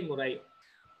செய்முறை.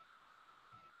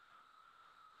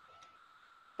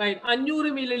 500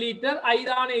 மில்லிலிட்டர்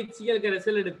ஐதான HCl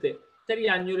கரைசல் எடுத்து, சரி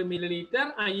 500 மில்லிலிட்டர்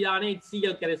ஐதான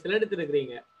HCl கரைசல்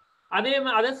எடுத்துருக்கிறீங்க.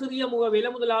 அதை சிறிய முகவையில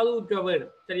முதலாவது ஊற்ற வேணும்.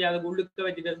 சரி, அதுக்கு உள்ளுக்க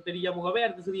வச்சுட்டு பெரிய முகவை,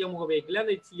 அடுத்த சிறிய முகவைக்குள்ள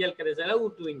அந்த HCl கரைசலை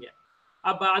ஊற்றுவீங்க.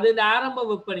 அப்ப அது இந்த ஆரம்ப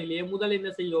வெப்பநிலையை முதல்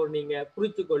என்ன செய்யணும், நீங்க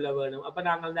குறித்து கொள்ள வேணும். அப்ப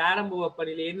நாங்க அந்த ஆரம்ப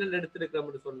வெப்பநிலை என்ன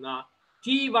எடுத்திருக்கிறோம்னு சொன்னா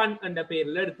T1 என்ற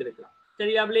பெயர்ல எடுத்திருக்கிறோம்.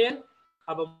 சரியா பிள்ளைகள்?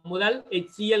 அப்ப முதல்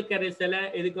HCl கரைசலை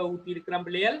எதுக்கு ஊற்றி இருக்கிறோம்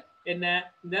பிள்ளைகள், என்ன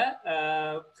இந்த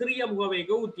சிறிய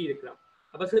முகவைக்கு ஊற்றி இருக்கிறோம்.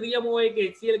 அப்ப சிறிய முகவைக்கு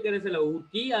HCl கரைசலை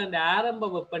ஊற்றி அந்த ஆரம்ப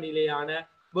வெப்பநிலையான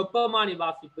வெப்பமானி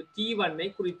வாசிப்பு T1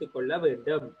 குறித்து கொள்ள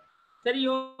வேண்டும்.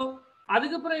 சரியோ?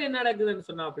 அதுக்கப்புறம் என்ன நடக்குதுன்னு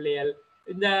சொன்னா பிள்ளைகள்,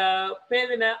 இந்த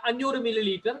பேரின 500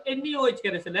 மில்லிலிட்டர் NaOH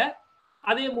கரைசலை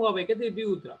அதே முகவைக்கு திருப்பி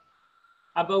ஊத்துறோம்.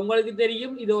 அப்ப உங்களுக்கு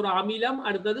தெரியும் இது ஒரு அமிலம்,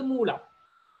 அடுத்தது மூலம்.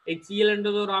 HCl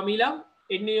என்றது ஒரு அமிலம்,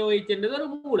 NaOH என்றது ஒரு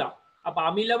மூலம். அப்ப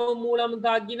அமிலமும் மூலமும்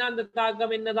தாக்கினா அந்த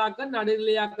தாக்கம் என்ன தாக்கம்,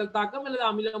 நடுநிலையாக்கல் தாக்கம் அல்லது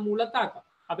அமில மூல தாக்கம்.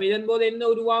 அப்ப இதன் போது என்ன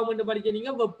உருவாகும் என்று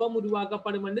படிச்சீங்க, வெப்பம்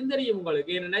உருவாக்கப்படும் என்று தெரியும்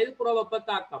உங்களுக்கு. ஏன்னா இது புற வெப்ப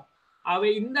தாக்கம். அவை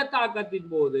இந்த தாக்கத்தின்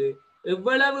போது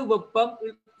எவ்வளவு வெப்பம்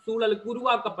சூழலுக்கு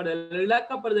உருவாக்கப்படுதல்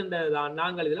இழக்கப்படுதுன்றதுதான்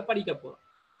நாங்கள் இதுல படிக்க போறோம்.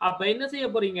 அப்ப என்ன செய்ய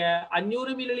போறீங்க,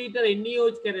 500 மில்லிலிட்டர்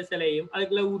NaOH கரைசலையும்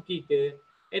அதுக்குள்ள ஊற்றிட்டு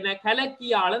என்ன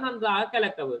கலக்கியால நன்றாக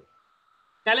கலக்க வரும்.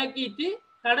 கலக்கிட்டு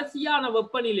கடைசியான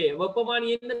வெப்பநிலையை வெப்பமானி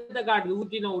என்னத்தை காட்டுது,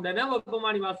 ஊற்றின உடனே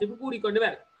வெப்பமானி வாசிப்பு கூடிக்கொண்டு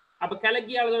வர. அப்ப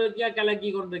கலக்கி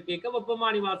கொண்டு கேட்க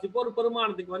வெப்பமானி வாசிப்பு ஒரு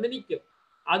பெருமானத்துக்கு வந்து நிற்கும்.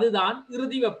 அதுதான்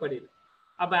இறுதி வெப்பநிலை.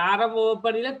 அப்ப ஆரம்ப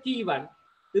வெப்பநிலை T1,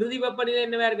 இறுதி வெப்பநிலை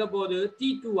என்னவா இருக்க போகுது,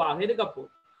 T2 ஆக இருக்க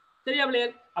போகுது. சரியா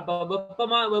பிள்ளைகள்?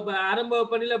 அப்ப ஆரம்ப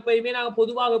வெப்பநிலை எப்பயுமே நாங்க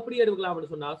பொதுவாக எப்படி எடுக்கலாம்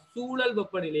அப்படின்னு சொன்னா சூழல்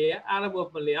வெப்பநிலையை ஆரம்ப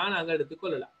வெப்பநிலையா நாங்க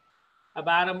எடுத்துக்கொள்ளலாம். அப்ப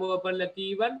ஆரம்ப வெப்பநிலை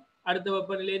T1, அடுத்த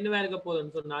வெப்பநிலை என்னவா இருக்க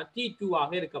போகுதுன்னு சொன்னா T2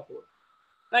 ஆக இருக்க போகுது.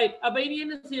 ரைட். அப்ப இனி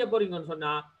என்ன செய்ய போறீங்கன்னு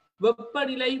சொன்னா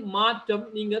வெப்பநிலை மாற்றம்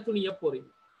நீங்க துணிய போறீங்க.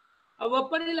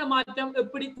 வெப்பநிலை மாற்றம்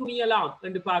எப்படி துணியலாம்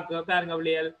என்று பாருங்க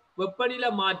விளையால். வெப்பநிலை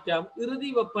மாற்றம் இறுதி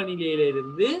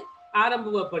வெப்பநிலையிலிருந்து ஆரம்ப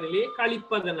வெப்பநிலையை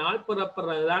கழிப்பதனால்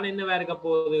புறப்படுறதுதான் என்னவா இருக்க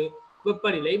போகுது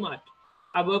வெப்பநிலை மாற்றம்.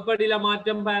 வெப்பநிலை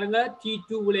மாற்றம் பாருங்க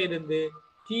T2ல இருந்து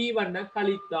T1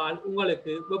 கழித்தால்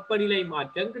உங்களுக்கு வெப்பநிலை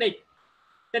மாற்றம் கிடைக்கும்.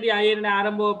 சரியா?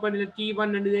 ஆரம்ப வெப்பநிலை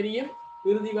T1 என்று தெரியும்,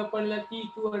 இறுதி வெப்பநிலை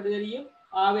T2 என்று தெரியும்.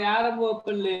 அவை ஆரம்ப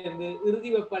வெப்பநிலையிலிருந்து இறுதி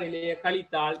வெப்பநிலையை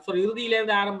கழித்தால்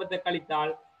இறுதியிலிருந்து ஆரம்பத்தை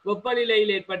கழித்தால்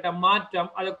வெப்பநிலையில் ஏற்பட்ட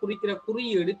மாற்றம் அதை குறிக்கிற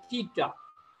குறியீடு தீட்டா.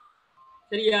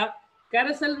 சரியா?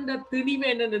 கரைசல் திணிவு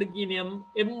என்ன எடுக்கணும்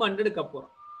எம் என்று எடுக்க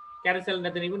போறோம். கரைசல்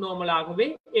திணிவு நார்மலாகவே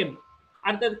எம்.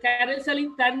 அடுத்தது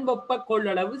கரைசலின் தன் வெப்ப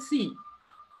கொள்ளளவு சி.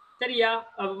 சரியா?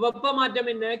 வெப்ப மாற்றம்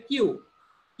என்ன கியூ.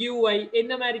 கியூவை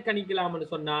என்ன மாதிரி கணிக்கலாம்னு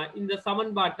சொன்னா இந்த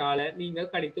சமன்பாட்டால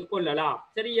நீங்கள் கணித்து கொள்ளலாம்.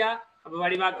 சரியா? அப்ப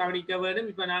வடிவா கணிக்க வேண்டும்.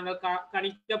 இப்ப நாங்கள்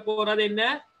கணிக்க போறது என்ன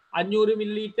 500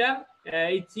 மில்லிலிட்டர்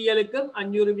HCl-க்கும்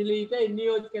 500 மில்லிலிட்டர்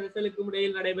NaOH கரைசலுக்கும்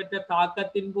இடையில் நடைபெற்ற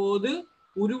தாக்கத்தின் போது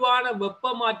உருவான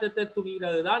வெப்ப மாற்றத்தை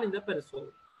துணிகிறதுதான் இந்த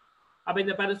பரிசோதனை. அப்ப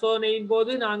இந்த பரிசோதனையின்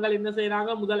போது நாங்கள் என்ன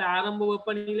செய்யறாங்க, முதல் ஆரம்ப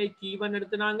வெப்பநிலை T1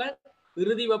 எடுத்துனாங்க,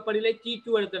 இறுதி வெப்பநிலை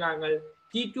T2 எடுத்துனாங்க.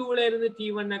 T2ல இருந்து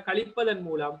T1 கழிப்பதன்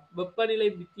மூலம் வெப்பநிலை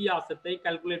வித்தியாசத்தை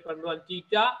கால்குலேட் பண்றோம்.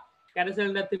 தீட்டா,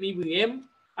 கரைசலின் திணிவு M.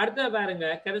 அடுத்த பாருங்க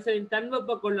கரைசலின் தன்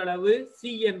வெப்ப கொள்ளளவு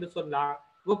C என்று சொன்னா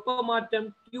வெப்ப மாற்றம்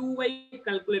Qவை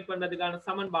கால்குலேட் பண்றதுக்கான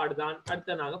சமன்பாடு தான்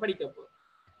அடுத்த நாங்க படிக்க போறோம்.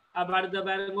 அப்ப அடுத்த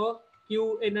பாருங்க Q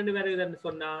என்னன்னு வருதுன்னு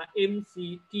சொன்னா MC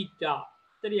தீட்டா.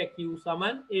 சரியா? Q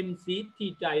சமன் MC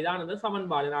தீட்டா. இதான் அந்த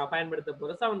சமன்பாடு நான் பயன்படுத்த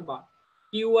போற சமன்பாடு.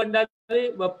 Q என்றது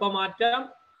வெப்ப மாற்றம்.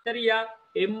 சரியா?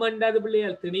 M என்றது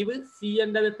பிள்ளைகள் திணிவு, C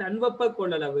என்றது தன் வெப்ப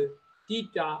கொள்ளளவு,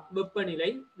 தீட்டா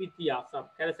வெப்பநிலை வித்தியாசம்.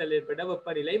 கரைசல் ஏற்பட்ட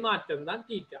வெப்பநிலை மாற்றம் தான்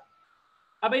தீட்டா.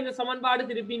 அப்ப இந்த சமன்பாடு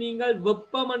திருப்பி நீங்கள்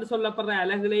வெப்பம் என்று சொல்லப்படுற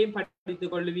அலகுகளையும்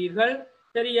படித்துக் கொள்வீர்கள்.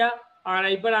 சரியா? ஆனா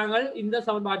இப்ப நாங்கள் இந்த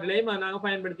சமன்பாட்டிலையும் நாங்கள்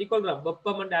பயன்படுத்திக் கொள்றோம்.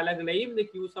 வெப்பம் என்ற அலகுகளையும் இந்த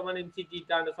Q சமன் MC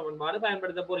தீட்டா என்ற சமன்பாடு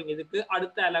பயன்படுத்த போறீங்க. இதுக்கு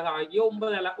அடுத்த அலகு ஆகிய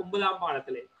 9ஆம்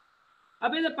பாடத்திலே.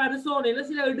 அப்ப இந்த பரிசோதனையில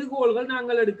சில எடுகோள்கள்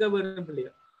நாங்கள் எடுக்க வேண்டும்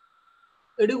இல்லையா?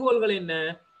 எடுகோள்கள் என்ன?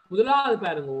 முதலாவது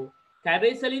பாருங்க,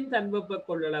 கரைசலின் தன்வெப்ப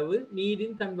கொள்ளளவு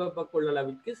நீரின் தன்வெப்ப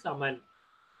கொள்ளளவிற்கு சமன்.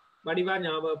 வடிவா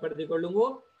ஞாபகப்படுத்திக் கொள்ளுங்க.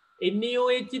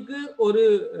 NaOH-க்கு ஒரு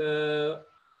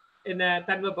என்ன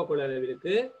தன்வெப்ப கொள்ளளவு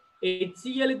இருக்கு,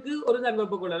 HCl-க்கு ஒரு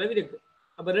தன்வெப்ப கொள்ளளவு இருக்கு.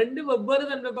 அப்ப ரெண்டு வெவ்வேறு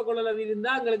தன்வெப்ப கொள்ளளவு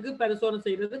இருந்தா எங்களுக்கு பரிசோதனை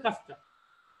செய்யறது கஷ்டம்.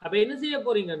 அப்ப என்ன செய்ய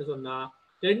போறீங்கன்னு சொன்னா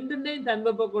ரெண்டுண்டையும்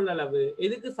தன்வெப்ப கொள்ளளவு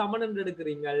எதுக்கு சமன் என்று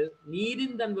எடுக்கிறீங்க?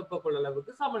 நீரின் தன்வெப்ப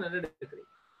கொள்ளளவுக்கு சமன் என்று எடுக்கிறீங்க.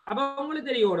 அப்ப உங்களுக்கு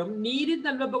தெரியணும் நீரின்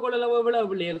தன்வெப்ப கொள்ளளவு எவ்வளவு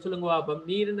பிள்ளைகள் சொல்லுங்க பாப்போம்.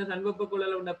 நீரின் தன்வெப்ப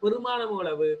கொள்ளளவு பெருமானம்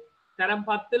எவ்வளவு? தரம்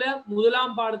 10ல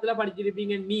முதலாம் பாடத்துல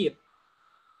படிச்சிருப்பீங்க நீர்.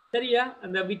 சரியா?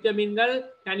 அந்த விட்டமின்கள்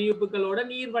கனியுப்புகளோட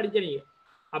நீர் படிச்சீங்க.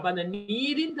 அப்ப அந்த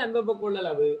நீரின் தன்வெப்ப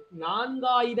கொள்ளளவு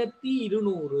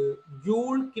 4200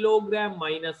 ஜூல் கிலோகிராம்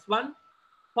 -1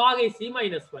 பாகை C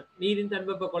 -1. நீரின்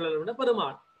தன்வெப்ப கொள்ளளவு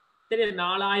பெருமானம். சரியா?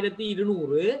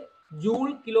 4200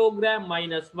 ஜூல் கிலோகிராம்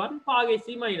 -1 பாகை C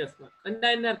 -1.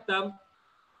 என்ன அர்த்தம்?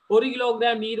 1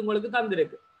 கிலோகிராம் நீர் உங்களுக்கு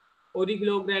தந்திருக்கு. 1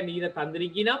 கிலோகிராம் நீரை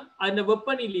தந்திருக்கினா அந்த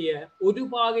வெப்பநிலையை 1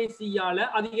 பாகை C-ஆல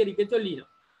அதிகரிக்க சொல்லினோம்.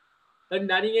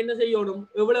 நீங்க என்ன செய்யணும்?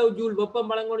 எவ்வளவு ஜூல் வெப்பம்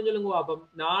வழங்கணும் சொல்லுங்க பாப்போம்.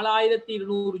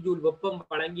 4200 ஜூல் வெப்பம்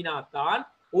வழங்கினாத்தான்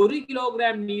 1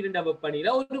 கிலோகிராம் நீரின்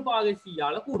வெப்பநிலை 1 பாகை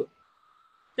C-ஆல கூடும்.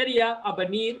 சரியா? அப்ப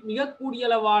நீர் மிக கூடிய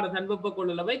அளவான தன்வெப்ப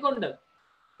கொள்ளளவை கொண்டது.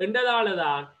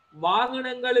 என்றதாலதான்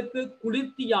வாகனங்களுக்கு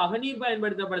குளிர்ச்சியாக நீர்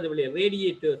பயன்படுத்தப்படுது.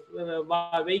 ரேடியேட்டர்ஸ்,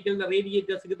 வெஹிக்கிள்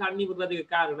ரேடியேட்டர்ஸுக்கு தண்ணி விடுறதுக்கு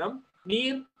காரணம்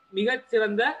நீர் மிகச்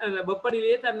சிறந்த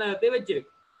வெப்பநிலையை தன்னகத்தை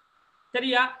வச்சிருக்கு.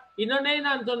 சரியா? இன்னொன்னே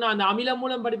நான் சொன்ன அந்த அமிலம்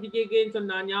மூலம் படிப்பிக்கேன்னு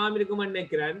சொன்னா ஞாபகம் இருக்குமா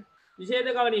நினைக்கிறேன்.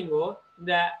 விஷயத்தை கவனிங்கோ.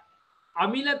 இந்த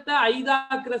அமிலத்தை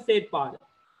ஐதாக்குற செயற்பாடு,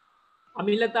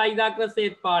 அமிலத்தை ஐதாக்குற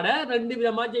செயற்பாட ரெண்டு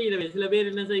விதமா செய்யறவே. சில பேர்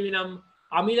என்ன செய்வினம்?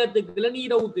 அமிலத்துக்குள்ள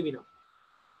நீரை ஊத்துவினம்.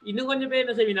 இன்னும் கொஞ்சம் பேர்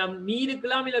என்ன செய்வினம்?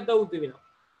 நீருக்குள்ள அமிலத்தை ஊத்துவினம்.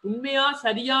 உண்மையா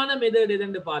சரியான மெதட்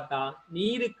எதுன்னு பார்த்தா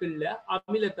நீருக்குள்ள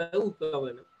அமிலத்தை ஊத்த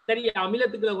வேணும். சரி,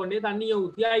 அமிலத்துக்குள்ள கொண்டே தண்ணியை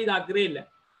ஊத்தி ஐதாக்குறே இல்லை.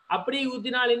 அப்படி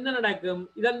ஊத்தினால் என்ன நடக்கும்?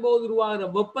 இதன் போது உருவாகிற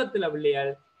வெப்பத்துல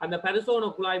பிள்ளைகள் அந்த பரிசோதனை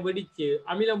குழாய் வெடிச்சு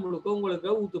அமிலம் முழுக்க உங்களுக்கு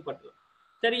ஊத்துப்பட்டுரும்.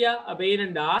 சரியா? அப்ப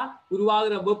ஏனென்றா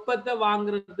உருவாகிற வெப்பத்தை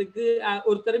வாங்குறதுக்கு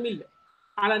ஒருத்தரும் இல்லை.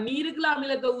 ஆனா நீருக்குள்ள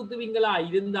அமிலத்தை ஊத்துவீங்களா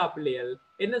இருந்தா பிள்ளைகள்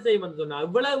என்ன செய்யணும்னு சொன்னா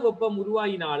எவ்வளவு வெப்பம்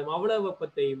உருவாகினாலும் அவ்வளவு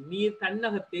வெப்பத்தையும் நீர்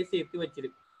தன்னகத்தே சேர்த்து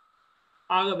வச்சிருக்கு.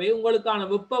 ஆகவே உங்களுக்கான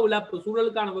வெப்ப இழப்பு,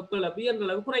 சூழலுக்கான வெப்ப இழப்பு என்ற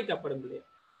அளவு குறைக்கப்படும் பிள்ளைகள்.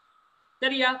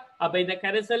 சரியா? அப்ப இந்த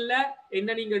கரைசல்ல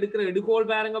என்ன நீங்க எடுக்கிற எடுகோள்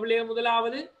பாருங்க பிள்ளைங்க.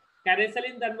 முதலாவது,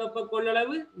 கரைசலின் தன்வெப்ப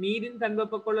கொள்ளளவு நீரின்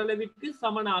தன்வெப்ப கொள்ளளவிற்கு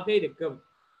சமனாக இருக்கும்.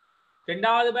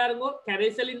 ரெண்டாவது பாருங்க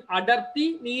கரைசலின் அடர்த்தி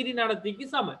நீரின் அடர்த்திக்கு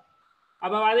சமன்.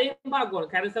 அப்ப அதையும்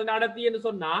பார்க்கணும். கரைசலின் அடர்த்தி என்று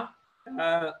சொன்னா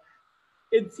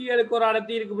HCl ஒரு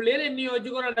அடர்த்தி இருக்கு பிள்ளைகள், NaOH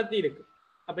ஒரு அடர்த்தி இருக்கு.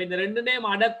 அப்ப இந்த ரெண்டு நேம்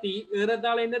அடர்த்தி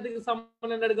ஏறத்தாழ என்னத்துக்கு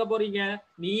சமன் எடுக்க போறீங்க?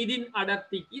 நீரின்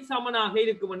அடர்த்திக்கு சமனாக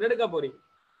இருக்கும் எடுக்க போறீங்க.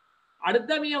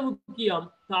 அடுத்த மிக முக்கியம்,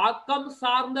 தாக்கம்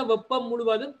சார்ந்த வெப்பம்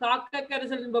முழுவதும் தாக்க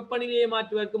கரைசலின் வெப்பநிலையை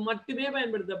மாற்றுவதற்கு மட்டுமே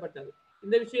பயன்படுத்தப்பட்டது.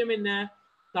 இந்த விஷயம் என்ன?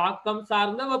 தாக்கம்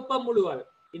சார்ந்த வெப்பம் முழுவதும்.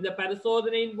 இந்த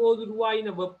பரிசோதனையின் போது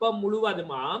உருவாயின வெப்பம்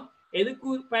முழுவதுமா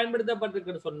எதுக்கு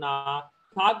பயன்படுத்தப்பட்டிருக்குன்னு சொன்னா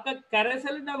தாக்க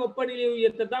கரைசலின் வெப்பநிலை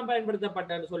உயர்த்தத்தான்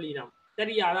பயன்படுத்தப்பட்டன்னு சொல்லினோம்.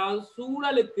 சரியா? அதாவது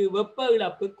சூழலுக்கு வெப்ப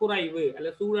இழப்பு குறைவு அல்ல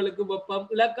சூழலுக்கு வெப்பம்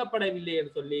இழக்கப்படவில்லை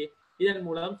என்று சொல்லி இதன்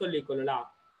மூலம் சொல்லிக் கொள்ளலாம்.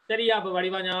 சரியா? அப்ப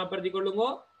வடிவா ஞாபகப்படுத்திக் கொள்ளுங்க.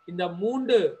 இந்த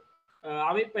மூன்று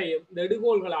அமைப்பை இந்த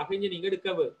எடுகோள்களாக இங்க நீங்க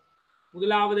எடுக்கவு.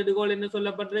 முதலாவது எடுகோள் என்ன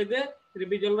சொல்லப்பட்டிருக்கு?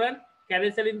 திருப்பி சொல்றேன்,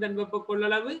 கரைசலின் தன்வெப்ப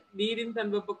கொள்ளளவு நீரின்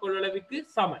தன்வெப்ப கொள்ளளவுக்கு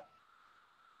சமன்.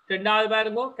 இரண்டாவது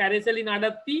பாருங்க, கரைசலின்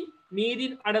அடர்த்தி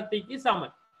நீரின் அடர்த்திக்கு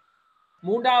சமன்.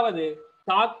 மூன்றாவது,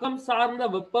 தாக்கம் சார்ந்த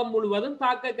வெப்பம் முழுவதும்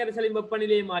தாக்க கரைசலின்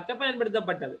வெப்பநிலையை மாற்ற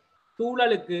பயன்படுத்தப்பட்டது.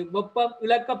 சூழலுக்கு வெப்பம்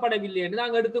இழக்கப்படவில்லை என்று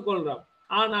நாங்கள் எடுத்துக்கொள்றோம்.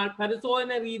 ஆனால்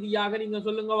பரிசோதனை ரீதியாக நீங்க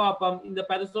சொல்லுங்க வாப்பம், இந்த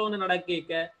பரிசோதனை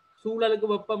நடக்க சூழலுக்கு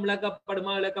வெப்பம்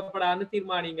இழக்கப்படுமா இழக்கப்படான்னு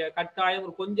தீர்மானிங்க. கட்டாயம்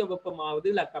ஒரு கொஞ்சம் வெப்பமாவது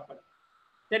இழக்கப்படும்.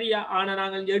 சரியா? ஆனா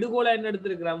நாங்கள் எடுகோல என்ன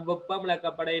எடுத்திருக்கிறோம்? வெப்பம்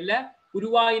இழக்கப்பட இல்லை,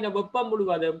 உருவாயின வெப்பம்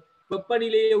முழுவதும்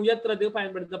வெப்பநிலையை உயர்த்துறதுக்கு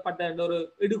பயன்படுத்தப்பட்ட ஒரு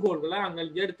எடுகோள்களை நாங்கள்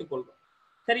எடுத்துக்கொள்றோம்.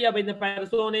 சரி, அப்ப இந்த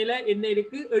பரிசோதனையில என்ன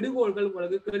இருக்கு? எடுகோள்கள்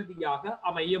உங்களுக்கு கேள்வியாக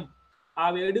அமையும்.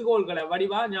 எடுகோள்களை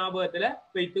வடிவா ஞாபகத்துல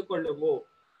வைத்துக் கொள்ளுங்கோ.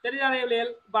 சரிதானே?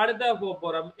 இப்ப அடுத்த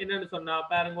போறோம் என்னன்னு சொன்னா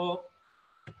பாருங்க,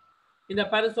 இந்த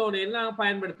பரிசோதனையில் நாங்கள்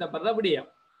பயன்படுத்தப்படுற விடயம்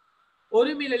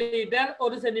 1 மில்லிலிட்டர்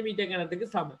 1 சென்டிமீட்டர் கனத்துக்கு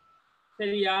சமம்.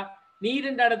 சரியா?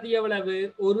 நீரின் அடர்த்தி எவ்வளவு?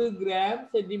 1 கிராம்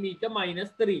சென்டிமீட்டர்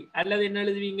 -3 அல்லது என்ன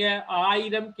எழுதுவீங்க?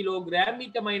 1000 கிலோகிராம்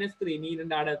மீட்டர் -3.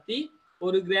 நீரின் அடர்த்தி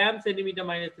 1 கிராம் சென்டிமீட்டர்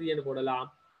 -3 என்று போடலாம்.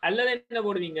 அல்லது என்ன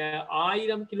போடுவீங்க?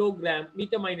 1000 கிலோகிராம்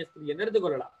மீட்டர் -3 என்று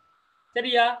எடுத்துக்கொள்ளலாம்.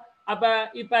 சரியா? அப்ப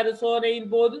இப்பரிசோதனையின்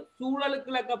போது சூழலுக்கு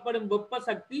இழக்கப்படும் வெப்ப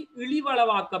சக்தி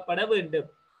இழிவளவாக்கப்பட வேண்டும்.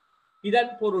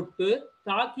 இதன் பொருட்டு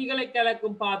தாக்கிகளை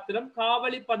கலக்கும் பாத்திரம்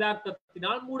காவலி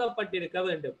பதார்த்தத்தினால் மூடப்பட்டிருக்க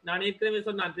வேண்டும். நான் ஏற்கனவே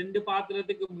சொன்னான், 2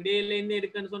 பாத்திரத்துக்கு இடையில என்ன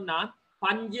இருக்குன்னு சொன்னான்,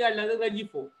 பஞ்சு அல்லது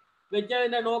ரெஜிபோ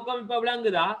வச்ச நோக்கம் இப்ப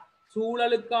விளங்குதா?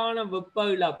 சூழலுக்கான வெப்ப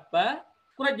இழப்ப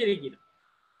குறைச்சிருக்கணும்.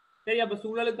 சரி, அப்ப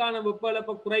சூழலுக்கான வெப்ப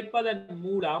இழப்பை குறைப்பதன்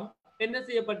மூலம் என்ன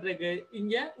செய்யப்பட்டிருக்கு?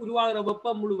 இங்க உருவாகிற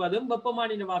வெப்பம் முழுவதும்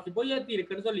வெப்பமானின வாசிப்போ ஏற்றி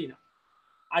இருக்குன்னு சொல்லினான்.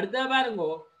 அடுத்த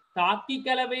பாருங்கோ, தாக்கி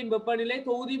கலவையின் வெப்பநிலை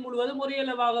தொகுதி முழுவதும் ஒரே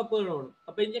அளவாக போகணும்.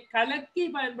 அப்ப இங்க கலக்கி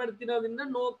பயன்படுத்தினதுன்னா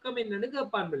நோக்கம் என்னன்னு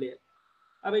கேட்பான் பிள்ளையர்.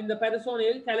 அப்ப இந்த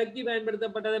பரிசோதனையில் கலக்கி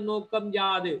பயன்படுத்தப்பட்டதன் நோக்கம்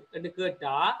யாது என்று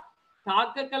கேட்டா,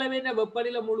 தாக்க கலவையின்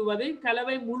வெப்பநிலை முழுவதையும்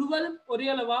கலவை முழுவதும் ஒரே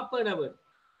அளவா பேணவர்.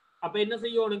 அப்ப என்ன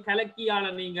செய்யணும்?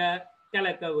 கலக்கியால நீங்க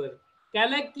கலக்கவர்.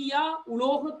 கலக்கியா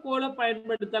உலோக கோலை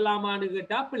பயன்படுத்தலாமான்னு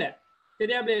கேட்டா பிள்ளை.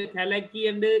 சரியா? கலக்கி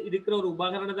என்று இருக்கிற ஒரு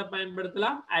உபகரணத்தை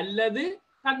பயன்படுத்தலாம் அல்லது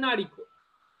கண்ணாடிக்கோ.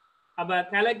 அப்ப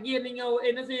கலக்கிய நீங்க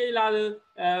என்ன செய்யலாது?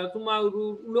 சும்மா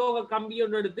உலோக கம்பி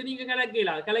ஒன்று எடுத்து நீங்க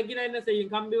கலக்கலாம். கலக்கினா என்ன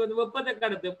செய்யும்? கம்பி வந்து வெப்பத்தை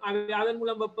கடத்தும். அதன்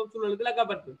மூலம் வெப்பம் சூழலுக்கு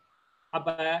இழக்கப்பட்டு.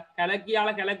 அப்ப கலக்கியால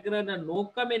கலக்கிற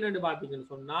நோக்கம் என்னன்னு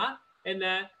பாத்தீங்கன்னு சொன்னா என்ன?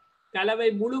 கலவை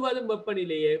முழுவதும்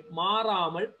வெப்பநிலையை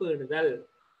மாறாமல் பேணுதல்.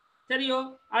 சரியோ?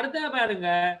 அடுத்த பாருங்க,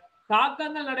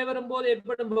 தாக்கங்கள் நடைபெறும் போது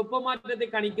ஏற்படும் வெப்ப மாற்றத்தை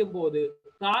கணிக்கும் போது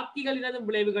தாக்கிகளினதும்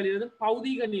விளைவுகளினதும்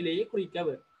பௌதிக நிலையை குறிக்க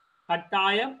வேண்டும்.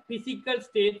 கட்டாயம் பிசிக்கல்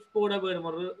ஸ்டேட்ஸ் போட வேண்டும்.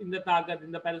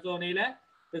 இந்த பரிசோதனையில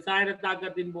ரசாயன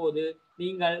தாக்கத்தின் போது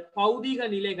நீங்கள் பௌதிக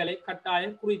நிலைகளை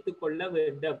கட்டாயம் குறித்து கொள்ள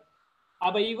வேண்டும்.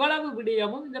 அப்ப இவ்வளவு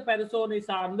விடயமும் இந்த பரிசோதனை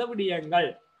சார்ந்த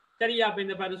விடயங்கள். சரியா? அப்ப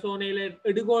இந்த பரிசோதனையில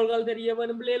எடுகோள்கள் தெரிய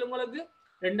வேணும் பிள்ளைகள் உங்களுக்கு.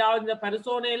 ரெண்டாவது, இந்த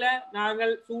பரிசோதனையில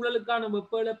நாங்கள் சூழலுக்கான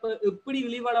வெப்ப இழப்பு எப்படி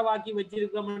இழிவளவாக்கி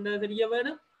வச்சிருக்கோம் தெரிய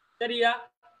வேணும். சரியா?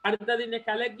 அடுத்தது இந்த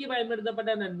கலக்கி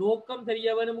பயன்படுத்தப்பட்ட நோக்கம்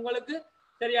தெரிய வேணும் உங்களுக்கு.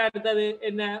 சரியா? அடுத்தது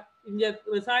என்ன? இந்த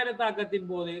ரசாயன தாக்கத்தின்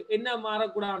போது என்ன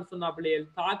மாறக்கூடாதுன்னு சொன்னா பிள்ளைகள்,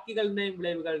 தாக்கிகளின்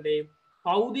விளைவுகளுடைய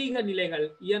பௌதீக நிலைகள்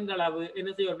இயன்றளவு என்ன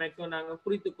செய்வோம் மேக்சிமம் நாங்கள்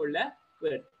குறித்து கொள்ள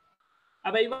வேண்டும்.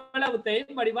 அப்ப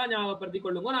இவ்வளவுத்தையும் வடிவா ஞாபகப்படுத்திக்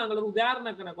கொள்ளுங்க. நாங்கள் ஒரு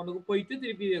உதாரண கணக்கு போயிட்டு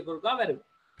திருப்பி கொடுக்கா வரும்.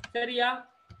 சரியா?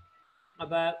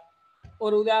 அப்ப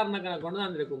ஒரு உதாரண கணக்கு கொண்டு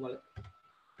வந்திருக்கு உங்களுக்கு.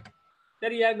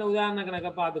 சரியா? இந்த உதாரண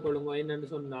கணக்கை பார்த்துக் கொள்ளுங்க. என்னன்னு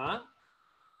சொன்னா,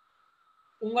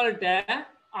 உங்கள்கிட்ட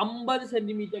 50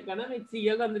 சென்டிமீட்டர் கணம்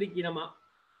HCl தந்திருக்கணுமா?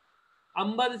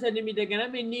 50 சென்டிமீட்டர்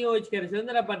கணம் NaOH கரைசல்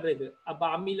தரப்பட்டிருக்கு. அப்ப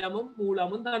அமிலமும்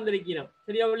மூலமும் தந்திருக்கணும்.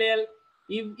 சரியா பிள்ளைகள்?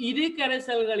 இரு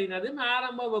கரைசல்களினது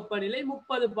ஆரம்ப வெப்பநிலை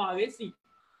 30 பாகை C.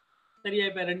 சரியா?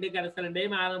 இப்ப 2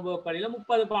 கரைசலுடையும் ஆரம்ப வெப்பநிலை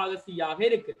 30 பாகை C ஆக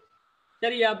இருக்கு.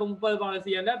 சரியா? அப்ப 30 பாகை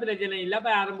C என்றா பிரச்சனை இல்லை.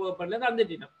 இப்ப ஆரம்ப வெப்பநிலை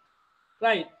தந்துட்டோம்.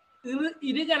 ரைட்.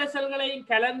 இரு கரைசல்களையும்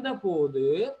கலந்த போது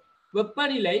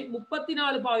வெப்பநிலை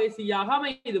 34 பாகை C-யாக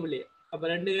அமையுது இல்லையா? அப்ப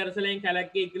 2 கரைசலையும்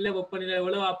கலக்கிக்குள்ள வெப்பநிலை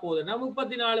எவ்வளவா போகுதுன்னா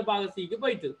 34 பாகை C-க்கு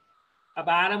போயிட்டு. அப்ப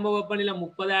ஆரம்ப வெப்பநிலை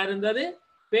 30 இருந்தது.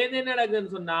 பேர் என்ன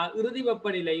நடக்குதுன்னு சொன்னா இறுதி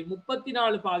வெப்பநிலை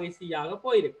 34 பாகை C-யாக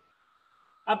போயிருக்கு.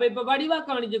 அப்ப இப்ப வடிவா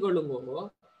கவனிச்சு கொள்ளுங்க.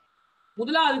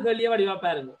 முதலாவது கேள்வியை வடிவா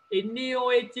பாருங்க.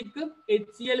 NaOH-க்கும்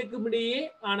HCl-க்கும் இடையே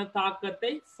ஆன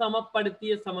தாக்கத்தை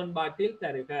சமப்படுத்திய சமன்பாட்டில்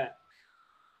தருக.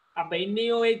 அப்ப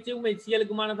NaOH-க்கும்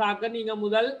HCl-க்குமான தாக்கம் நீங்க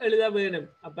முதல் எழுத வேணும்.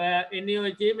 அப்ப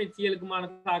NaOH-யும் HCl-க்குமான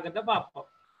தாக்கத்தை பார்ப்போம்.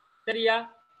 சரியா?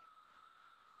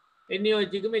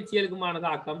 NaOH-க்கும் HCl-க்குமான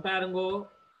தாக்கம் பாருங்க.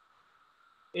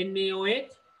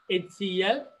 NaOH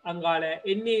HCl அங்கால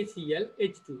NaCl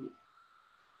H2O.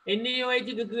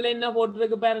 NaOH-க்கு கீழே என்ன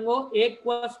போட்டிருக்கு பாருங்க,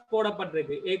 aqueous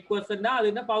போடப்பட்டிருக்கு. aqueous-னா அது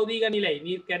என்ன பௌதிக நிலை,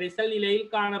 நீர் கரைசல்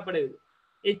நிலையில் காணப்படுது.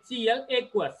 HCl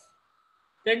aqueous.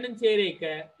 ரெண்டும் சேரேக்க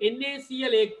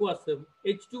NaCl aqueous-உம்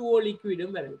H2O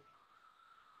லிக்விடும் வருது.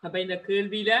 அப்ப இந்த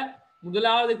கேள்வியில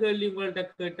முதலாவது கேள்வி உங்கள்கிட்ட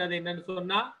கேட்டது என்னன்னு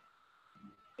சொன்னா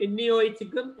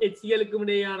NaOH-க்கும் HCl-க்கும்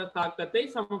இடையான தாக்கத்தை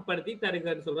சமப்படுத்தி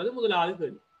தருகன்னு சொல்றது முதலாவது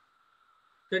கேள்வி.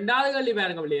 இரண்டாவது கேள்வி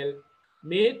பாருங்க பிள்ளைகள்.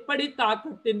 மேற்படி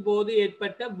தாக்கத்தின் போது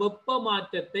ஏற்பட்ட வெப்ப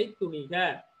மாற்றத்தை துணிக.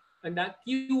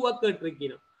 Q-வை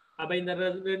கேட்டிருக்கணும். அப்ப இந்த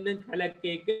ரெண்டு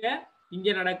கலக்கேக்க இங்க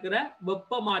நடக்கிற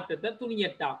வெப்ப மாற்றத்தை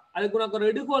துணியட்டாம். அதுக்கு உனக்கு ஒரு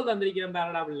எடுகோல் தந்திருக்கிறேன்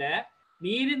பாராடாவில்.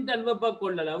 நீரின் தன்வெப்ப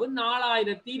கொள்ளளவு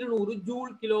 4200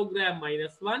 ஜூல் கிலோகிராம்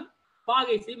 -1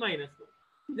 பாகை C -1.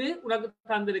 இது உனக்கு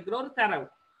தந்திருக்கிற ஒரு தரவு.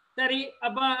 சரி,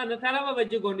 அப்ப அந்த தரவை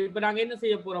வச்சுக்கொண்டு இப்ப நாங்க என்ன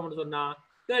செய்ய போறோம்னு சொன்னா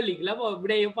கேள்விக்குள்ள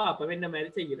விடைய பார்ப்போம் என்ன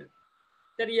மாதிரி செய்கிறது.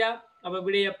 சரியா? அப்ப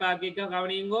விடைய பார்க்க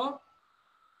கவனிங்கோ.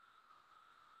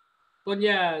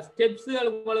 கொஞ்சம் ஸ்டெப்ஸுகள்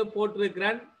உங்களுக்கு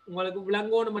போட்டிருக்கிறேன். உங்களுக்கு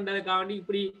விளங்கோணும் பண்றதுக்காக வேண்டி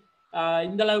இப்படி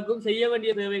இந்த அளவுக்கும் செய்ய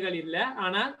வேண்டிய தேவைகள் இல்லை.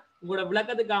 ஆனால் உங்களோட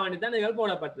விளக்கத்துக்காக வேண்டி தான் இதுகள்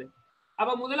போடப்பட்டிருக்கு.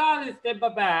 அப்ப முதலாவது ஸ்டெப்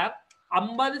அப்ப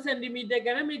 50 சென்டிமீட்டர்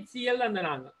கனம் HCl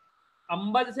தந்தாங்க.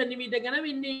 50 சென்டிமீட்டர் கனம்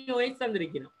NaOH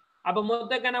தந்திருக்கணும். அப்ப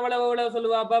மொத்த கனவளவு எவ்வளவு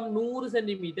சொல்லுவா? அப்ப 100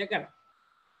 சென்டிமீட்டர் கனம்.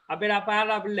 அப்ப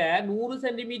பாராப்புல 100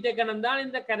 சென்டிமீட்டர் கனம் தான்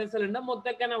இந்த கரைசல் மொத்த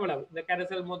கனவளவு. இந்த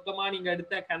கரைசல் மொத்தமா நீங்க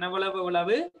எடுத்த கனவளவு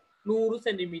எவ்வளவு? 100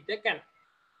 சென்டிமீட்டர் கனம்.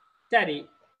 சரி,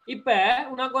 இப்ப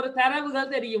உனக்கு ஒரு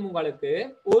தரவுகள் தெரியும் உங்களுக்கு.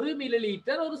 1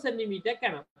 மில்லிலிட்டர் 1 சென்டிமீட்டர்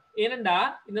கனம். ஏனண்டா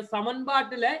இந்த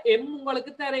சமன்பாட்டுல M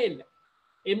உங்களுக்கு தரையில்லை.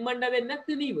 எம்ன்றது என்ன?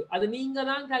 திணிவு. அது நீங்க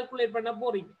தான் கால்குலேட் பண்ண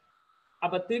போறீங்க.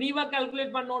 அப்ப திணிவை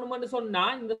கால்குலேட் பண்ணணும்னு சொன்னா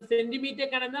இந்த சென்டிமீட்டர்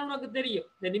கணக்கு தான் உனக்கு தெரியும்.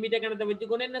 சென்டிமீட்டர் கணத்தை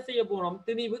வச்சுக்கொண்டு என்ன செய்ய போறோம்?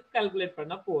 திணிவு கால்குலேட்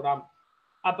பண்ண போறோம்.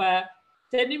 அப்ப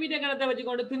சென்டிமீட்டர் கணத்தை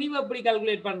வச்சுக்கொண்டு திணிவு எப்படி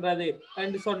கால்குலேட் பண்றது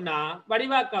என்று சொன்னா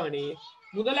வடிவாக்கவனி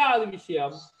முதலாவது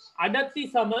விஷயம் அடர்த்தி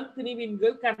சமன் திணிவின்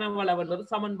கீழ் கனவளவு ஒரு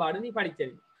சமன்பாடு நீ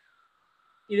படிச்சது.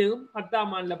 இதுவும்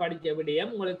 10ஆம் ஆண்டுல படிச்ச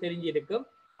விடயம் உங்களுக்கு தெரிஞ்சிருக்கும்.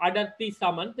 அடர்த்தி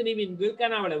சமன் திணிவின் கீழ்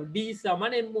கனவளவு D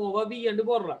சமன் M/V என்று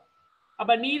போடுறான்.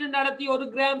 அப்ப நீரின் அடர்த்தி 1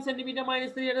 கிராம் சென்டிமீட்டர்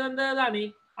 -3 இருந்ததுதானே,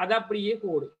 அது அப்படியே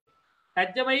போடு.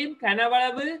 தச்சமையின்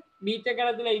கனவளவு மீட்டர்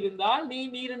கணத்துல இருந்தால் நீ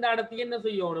நீரின் அடர்த்தி என்ன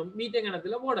செய்யணும்? மீட்டர்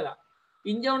கணத்துல போடலாம்.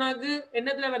 இங்க உனக்கு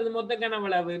என்னத்துல வருது? மொத்த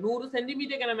கனவளவு 100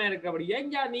 சென்டிமீட்டர் கனமா இருக்கிறபடியா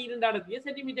இங்க நீரின் அடர்த்திய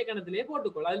சென்டிமீட்டர் கணத்திலே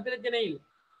போட்டுக்கொள். அது பிரச்சனை இல்லை.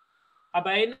 அப்ப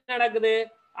என்ன நடக்குது?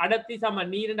 அடர்த்தி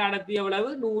சமன் நீரின் அடர்த்தி எவ்வளவு?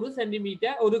 100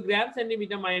 சென்டிமீட்டர் 1 கிராம்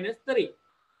சென்டிமீட்டர் -3.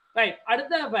 ரைட்.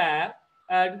 அடுத்த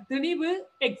திணிவு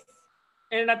X.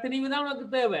 ஏன்னா திணிவு தான் உனக்கு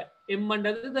தேவை.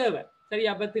 எம்ன்றது தேவை. சரி,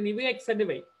 அப்ப திணிவு X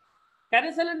வை.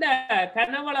 கரைசல்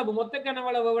கனவளவு மொத்த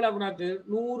கனவளவு எவ்வளவு உனக்கு?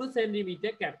 100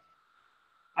 சென்டிமீட்டர் கனம்.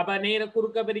 அப்ப நேர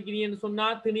குறுக்க பெருக்கிறீன்னு சொன்னா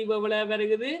திணிவு எவ்வளவு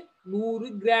வருகிறது?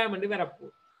 100 கிராம் என்று வரப்போ.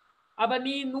 அப்ப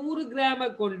நீ 100 கிராம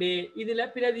கொண்டு இதுல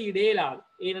பிரதியிடே இல்லாது.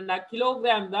 ஏனென்றா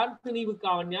கிலோகிராம் தான்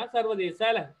திணிவுக்கான சர்வதேச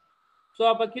அலகு. சோ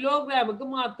அப்ப கிலோகிராமுக்கு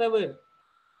மாத்த வேணும்.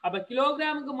 அப்ப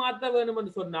கிலோகிராமுக்கு மாத்த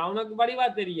வேணும்னு சொன்னா உனக்கு வடிவா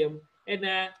தெரியும் என்ன?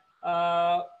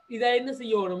 இதை என்ன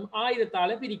செய்யணும்?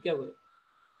 1000ஆல பிரிக்க வரும்.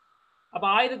 அப்ப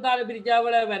 1000ஆல பிரிச்சா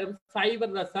வரும்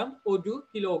 0.1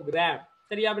 கிலோகிராம்.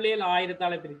 சரியா பிள்ளைகள்?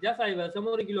 1000ஆல பிரிச்சா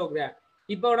 0.1 கிலோகிராம்.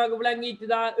 இப்ப உனக்கு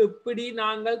விளங்கிட்டுதான் எப்படி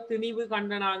நாங்கள் திணிவு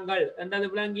கண்டனாங்கள் என்றது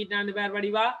விளங்கிட்டான்னு பேர்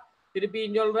வடிவா.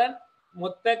 திருப்பியும் சொல்றேன்.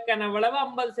 மொத்த கனவளவு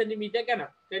 50 சென்டிமீட்டர்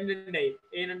கனம்.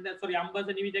 50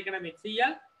 சென்டிமீட்டர் கனம்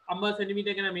HCl, 50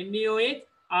 சென்டிமீட்டர் கனம் NaOH.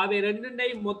 ஆகவே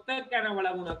 2 மொத்த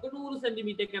கனவளவு உனக்கு 100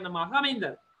 சென்டிமீட்டர் கனமாக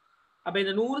அமைந்தது. அப்ப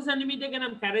இந்த 100 சென்டிமீட்டர்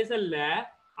கனம் கரைசல்ல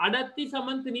அடர்த்தி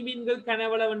சமன் திணிவின்கள்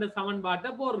கனவளவு என்ற சமன்பாட்டை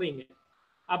போடுறீங்க.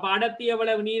 அப்ப அடர்த்தி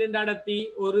எவ்வளவு? நீரின் அடர்த்தி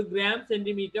 1 கிராம்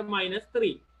சென்டிமீட்டர்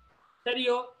 -3.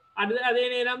 சரியோ? அதே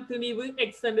நேரம் திணிவு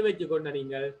X என்று வச்சுக்கொண்ட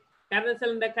நீங்கள்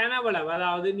கரைசல் கனவளவு,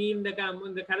 அதாவது நீர் இந்த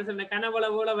கரைசல்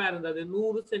கனவளவு எவ்வளவு இருந்தது?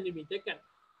 100 சென்டிமீட்டர் கனம்.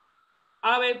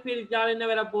 அவை பிரித்தால் என்ன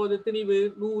வரப்போகுது? திணிவு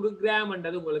 100 கிராம்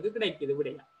என்றது உங்களுக்கு கிடைக்குது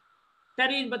விடையா.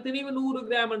 சரி இப்ப திணிவு 100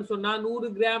 கிராம்னு சொன்னா 100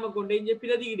 கிராம கொண்டு இங்க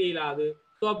பிரதியிட இயலாது.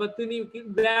 சோ அப்ப திணிவுக்கு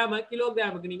கிராம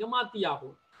கிலோகிராமுக்கு நீங்க மாத்தி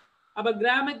ஆகும். அப்ப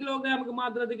கிராம கிலோகிராமுக்கு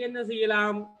மாத்துறதுக்கு என்ன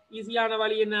செய்யலாம்? ஈஸியான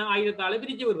வழி என்ன? 1000ஆல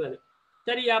பிரிச்சு விடுறது.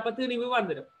 சரியா? அப்ப திணிவு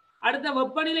வந்துடும். அடுத்த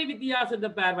வெப்பநிலை வித்தியாசத்தை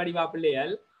பேர் வடிவா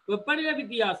பிள்ளைகள். வெப்பநிலை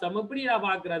வித்தியாசம் எப்படி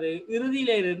பாக்குறது?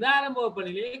 இறுதியில இருந்து ஆரம்ப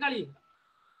வெப்பநிலையை கழியும்.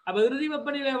 அப்ப இறுதி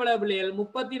வெப்பநிலை எவ்வளவு பிள்ளைகள்?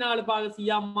 34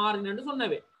 பாகசியா மாறினு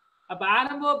சொன்னவே. அப்ப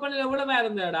ஆரம்ப வெப்பநிலை எவ்வளவு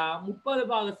இருந்தடா? 30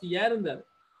 பாகசியா இருந்தது.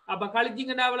 அப்ப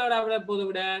கழிச்சிங்கடா எவ்வளவு போதை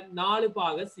விட 4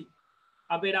 பாகசி.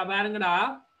 அப்ப இதா பாருங்கடா,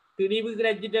 திணிவு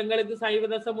கிடைச்சிட்டங்களுக்கு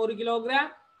 0.1 கிலோகிராம்,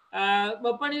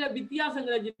 வெப்பநிலை வித்தியாசம்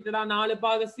கிடைச்சிட்டா 4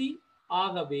 பாகசி.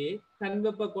 ஆகவே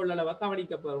தன்வெப்ப கொள்ளளவை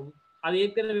கவனிக்கப்படும். அது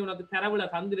ஏற்கனவே உனக்கு தரவுல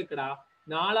தந்திருக்கடா,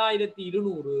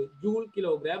 4200 ஜூல்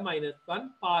கிலோகிராம் -1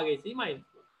 பாகசி -1.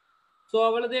 சோ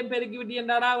அவ்வளவுதையும் பெருக்கி விட்டு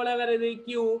என்றாடா அவ்வளவு வருது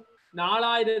கியூ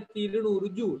 4200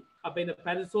 ஜூல். அப்ப இந்த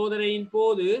பரிசோதனையின்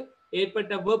போது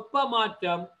ஏற்பட்ட வெப்ப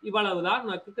மாற்றம் இவ்வளவுதான்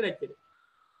உனக்கு கிடைச்சது.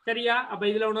 சரியா? அப்ப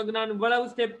இதுல உனக்கு நான் இவ்வளவு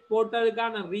ஸ்டெப்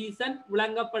போட்டதுக்கான ரீசன்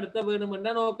விளங்கப்படுத்த வேணும் என்ற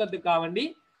நோக்கத்துக்காக வேண்டி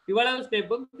இவ்வளவு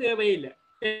ஸ்டெப்பும் தேவையில்லை.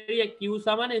 சரியா? கியூ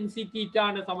சமன் எம்சி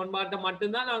தீட்டான சமன்பாட்டை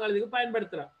மட்டும்தான் நாங்கள் இதுக்கு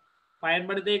பயன்படுத்துறோம்.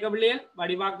 பயன்படுத்த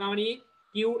வடிவாக்கவனி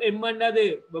கியூ எம் என்றது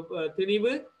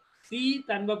திணிவு, சி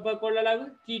தன்வெப்ப கொள்ளளவு,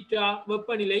 தீட்டா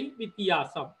வெப்பநிலை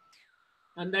வித்தியாசம்.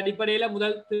 அந்த அடிப்படையில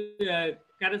முதல்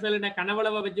கரைசலின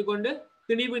கனவளவை வச்சுக்கொண்டு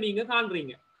திணிவு நீங்க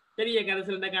காண்றீங்க. பெரிய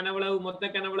கரைசலின கனவளவு மொத்த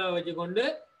கனவளவை வச்சுக்கொண்டு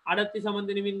அடர்த்தி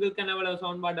சமந்திணிவின்கள் கனவளவு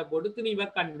சமன்பாட்டை போட்டு திணிவை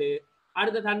கண்டு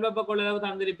அடுத்த தன்வெப்ப கொள்ளளவு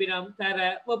தந்திருப்பினம் தர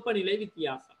வெப்பநிலை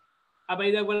வித்தியாசம். அப்ப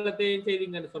இதை வெள்ளத்தையும்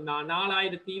செய்தீங்கன்னு சொன்னா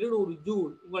 4200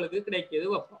 ஜூல் உங்களுக்கு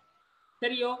கிடைக்கிறது வெப்பம்.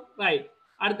 சரியோ? ரைட்.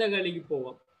 அடுத்த கேள்விக்கு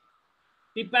போவோம்.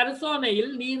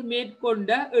 இப்பரிசோதனையில் நீர்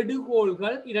மேற்கொண்ட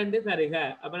எடுகோள்கள் 2 தருக.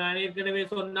 அப்ப நான் ஏற்கனவே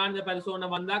சொன்னான், இந்த பரிசோதனை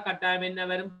வந்தா கட்டாயம் என்ன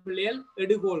வரும் பிள்ளைகள்?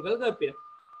 எடுகோள்கள் கேட்பேன்.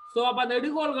 சோ அப்ப அந்த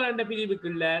எடுகோள்கள் என்ற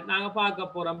பிரிவுக்குள்ள நாங்க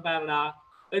பார்க்க போறோம் பாருடா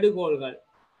எடுகோள்கள்.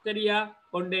 சரியா?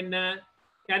 கொண்டு என்ன?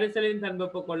 கரைசலின்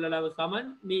தன்வெப்ப கொள்ளளவு சமன்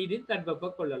நீரின்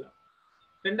தன்வெப்ப கொள்ளளவு.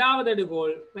 இரண்டாவது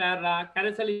எடுகோள் பாருடா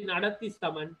கரைசலின் அடர்த்தி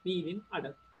சமன் நீரின்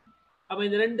அடர்த்தி. அப்ப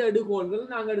இந்த 2 எடுகோள்கள்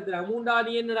நாங்க எடுத்துறோம்.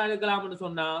 மூன்றாவது என்ன எடுக்கலாம்னு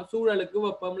சொன்னா சூழலுக்கு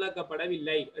வெப்பம்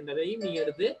இழக்கப்படவில்லை என்றதையும் நீ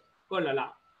எடுத்து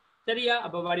கொள்ளலாம். சரியா?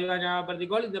 அப்ப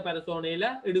வடிவமைப்படுத்திக்கோள். இந்த பரிசோதனையில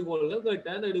எடுகோள்கள் கேட்ட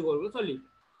அந்த எடுகோள்கள் சொல்லி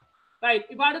ரைட்.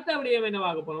 இப்ப அடுத்த விடயம்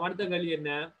என்னவாக போனோம்? அடுத்த கேள்வி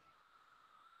என்ன?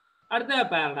 அடுத்த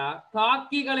பாருடா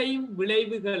தாக்கிகளையும்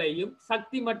விளைவுகளையும்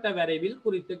சக்தி மட்ட வரைவில்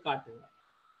குறித்து காட்டுங்க.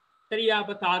 சரியா?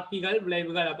 அப்ப தாக்கிகள்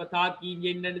விளைவுகள். அப்ப தாக்கி இங்க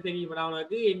என்னன்னு தெரியுமா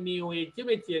உனக்கு?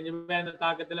 NaOH அந்த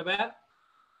தாக்கத்துல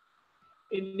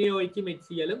NaOH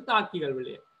HCl தாக்கிகள்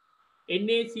விளைவு.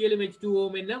 NaCl H2O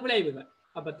என்ன விளைவுகள்.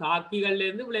 அப்ப தாக்கிகள்ல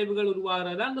இருந்து விளைவுகள்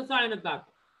உருவாகிறதா அந்த ரசாயன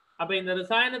தாக்கம். அப்ப இந்த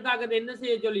ரசாயன தாக்கத்தை என்ன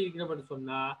செய்ய சொல்லி இருக்கிறோம்னு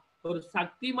சொன்னா ஒரு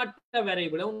சக்தி மட்ட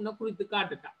வரைவுல உன்னை குறித்து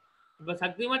காட்டுட்டான். இப்ப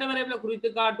சக்தி மட்ட வரைவுல குறித்து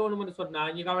காட்டணும்னு சொன்னா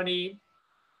இங்க கவனி.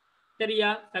 சரியா?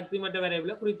 சக்தி மட்ட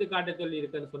வரைவுல குறித்து காட்ட சொல்லி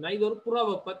இருக்குன்னு சொன்னா இது ஒரு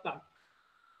புறவெப்ப தாக்கம்.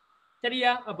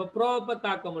 சரியா? அப்ப புறவெப்ப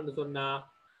தாக்கம் சொன்னா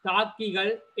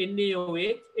தாக்கிகள் NaOH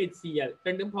HCl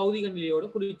ரெண்டும் பௌதிக நிலையோட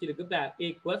குறிச்சிருக்கு பேர்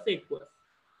aqueous.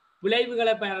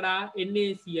 விளைவுகளை பேரடா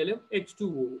NaCl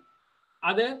H2O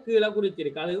அதை கீழே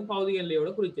குறிச்சிருக்கு, அதுவும் பௌதிக நிலையோட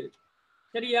குறிச்சிருக்கு.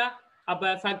 சரியா?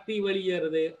 அப்ப சக்தி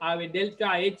வெளியேறுது. ஆகவே டெல்டா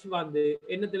H வந்து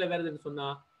என்னத்துல வருதுன்னு சொன்னா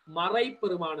மறை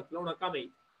பெருமானத்துல உனக்கு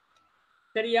அமையும்.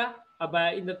 சரியா? அப்ப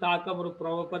இந்த தாக்கம் ஒரு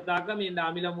புறவெப்ப தாக்கம். இந்த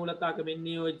அமில மூல தாக்கம்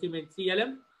NaOH HCl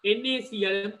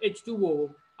NaCl H2O.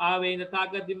 ஆகவே இந்த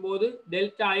தாக்கத்தின் போது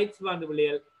டெல்டா H வந்து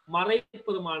விளையல் மறை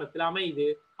பெருமானத்தில் அமைது.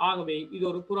 ஆகவே இது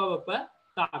ஒரு புறவெப்ப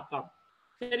தாக்கம்.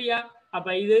 சரியா? அப்ப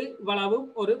இது இவ்வளவும்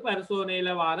ஒரு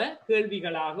பரிசோதனையில வர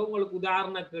கேள்விகளாக உங்களுக்கு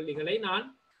உதாரண கேள்விகளை நான்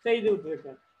செய்து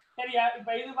விட்டிருக்கேன். சரியா?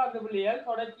 இப்ப இது வந்து விளையல்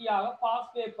தொடர்ச்சியாக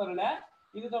பாஸ் பேப்பர்ல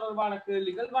இது தொடர்பான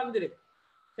கேள்விகள் வந்திருக்கு.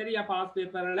 சரியா? பாஸ்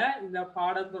பேப்பர்ல இந்த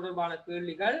பாடம் தொடர்பான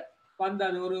கேள்விகள்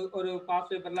வந்தது ஒரு பாஸ்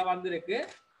பேப்பர்ல வந்திருக்கு.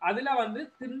 அதுல வந்து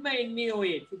திண்ம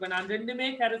NaOH இப்ப நான் ரெண்டுமே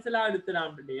கரைசலா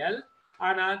எடுத்துறான் பிள்ளைகள்.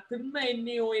 ஆனா திண்ம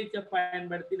NaOH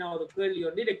பயன்படுத்தி நான் ஒரு கேள்வி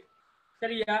ஒன்று இருக்கு.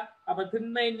 சரியா? அப்ப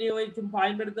திண்ம NaOH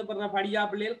பயன்படுத்தப்படுற படியா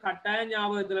பிள்ளைகள் கட்டாய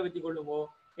ஞாபகத்துல வச்சு கொள்ளுவோம்.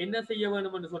 என்ன செய்ய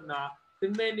வேணும்னு சொன்னா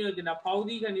திண்ம NaOH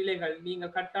பௌதிக நிலைகள்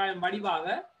நீங்கள் கட்டாயம் வடிவாக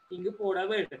இங்கு போட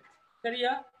வேண்டும்.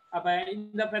 சரியா? அப்ப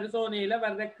இந்த பரிசோதனையில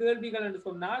வர்ற கேள்விகள் என்று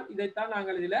சொன்னால் இதைத்தான்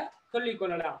நாங்கள் இதுல சொல்லிக்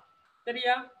கொள்ளலாம்.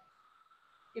 சரியா?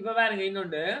 இப்ப பாருங்க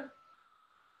இன்னொன்று.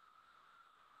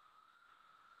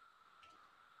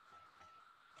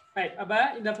 அப்ப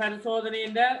இந்த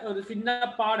பரிசோதனையின் ஒரு சின்ன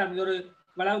பாடம், ஒரு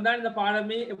இவ்வளவுதான் இந்த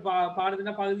பாடமே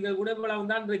பாடத்தின பகுதிகள் கூட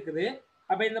இவ்வளவுதான் இருக்குது.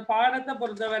 அப்ப இந்த பாடத்தை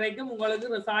பொறுத்த வரைக்கும் உங்களுக்கு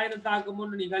ரசாயன தாக்கம்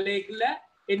ஒன்று நிகழ்ச்சியில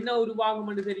என்ன உருவாகும்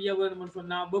என்று தெரிய வேணும்னு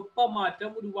சொன்னா வெப்ப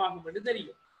மாற்றம் உருவாகும் என்று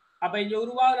தெரியும். அப்ப இங்க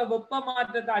உருவாகிற வெப்ப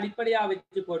மாற்றத்தை அடிப்படையா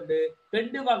வச்சு கொண்டு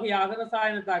 2 வகையாக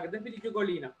ரசாயன தாக்கத்தை பிரிச்சு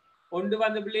கொள்ளினோம். ஒன்று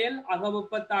வந்து பிள்ளைகள்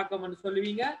அகவெப்ப தாக்கம்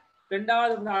சொல்லுவீங்க.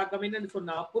 2வது தாக்கம் என்னன்னு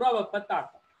சொன்னா புறவெப்ப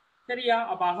தாக்கம். சரியா?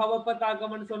 அப்ப அகவெப்ப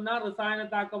தாக்கம்னு சொன்னா ரசாயன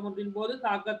தாக்கம் அப்படின் போது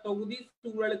தாக்க தொகுதி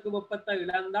சூழலுக்கு வெப்பத்தை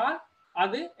இழந்தால்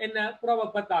அது என்ன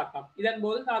புறவெப்ப தாக்கம். இதன்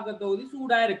போது தாக்க தொகுதி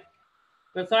சூடா இருக்கு.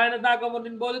 ரசாயன தாக்கம்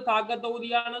அப்படின் போது தாக்க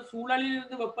தொகுதியான சூழலில்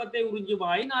இருந்து வெப்பத்தை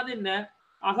உறிஞ்சுமாயின் அது என்ன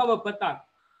அகவெப்ப தாக்கம்.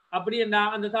 அப்படி என்ன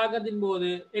அந்த தாக்கத்தின் போது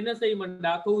என்ன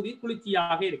செய்யும்டா தொகுதி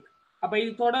குளிர்ச்சியாக இருக்கு. அப்ப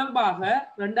இது தொடர்பாக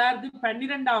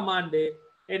 2012ஆம் ஆண்டு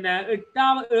என்ன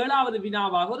 7வது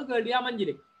வினாவாக ஒரு கேள்வி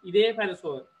அமைஞ்சிருக்கு. இதே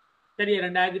பரிசோதனை சரி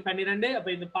 2012. அப்ப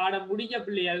இந்த பாடம் முடிஞ்ச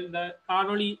பிள்ளைகள் இந்த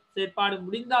காணொளி செயற்பாடு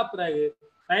முடிந்தா பிறகு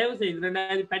தயவு செய்து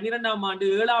 2012ஆம் ஆண்டு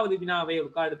 7வது வினாவை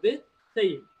எடுத்து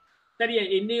செய்யும். சரியா?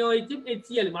 NaOH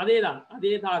HCl அதேதான்,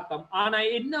 அதே தாக்கம். ஆனா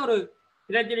என்ன ஒரு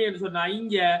பிரச்சனை என்று சொன்னா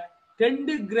இங்க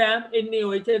 2 கிராம்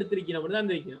NaOH எடுத்திருக்கணும்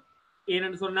தான் இருக்கணும்.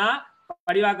 ஏன்னு சொன்னா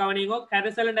படிவா கவனிங்கோ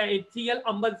கரைசல் HCl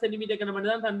 50 சென்டிமீட்டர்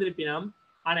மட்டும் தான் தந்திருப்பினோம்.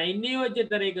 ஆனா NaOH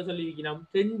தரைக்க சொல்லியிருக்கணும்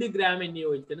 2 கிராம்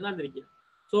NaOH தந்திருக்கணும்.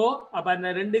 சோ அப்ப அந்த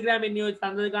 2 கிராம் NaOH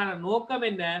தந்ததுக்கான நோக்கம்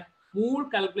என்ன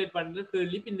மூல் கால்குலேட் பண்ற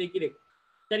கேள்வி பின்னைக்கு இருக்கு.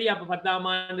 சரி அப்ப 10ஆம்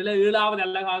ஆண்டுல 7வது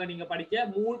அழகாக நீங்க படிக்க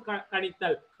மூல்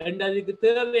கணித்தல் ரெண்டதுக்கு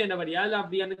தேவை என்னபடியா அது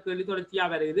அப்படியான கேள்வி தொடர்ச்சியா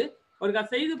வருது. ஒரு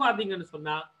செய்து பாத்தீங்கன்னு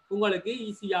சொன்னா உங்களுக்கு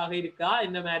ஈஸியாக இருக்கா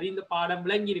என்ன மாதிரி இந்த பாடம்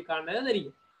விளங்கி இருக்கான்றது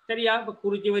தெரியும். சரியா? இப்ப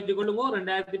குறிச்சி வச்சு கொள்ளுங்க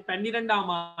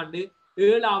 2012ஆம் ஆண்டு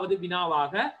 7வது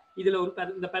வினாவாக இதுல ஒரு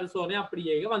இந்த பரிசோதனை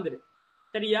அப்படியே வந்துடும்.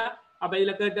 சரியா? அப்ப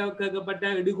இதுல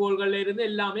கேட்கப்பட்ட இடுகோள்கள்ல இருந்து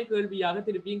எல்லாமே கேள்வியாக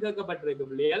திருப்பியும் கேட்கப்பட்டிருக்கு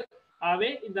பிள்ளைகள்.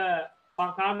 ஆகவே இந்த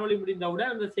காணொளி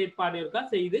முடிந்தவுடன் அந்த செயற்பாடு இருக்கா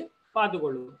செய்து பார்த்து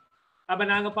கொள்ளுவோம். அப்ப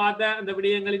நாங்க பார்த்த அந்த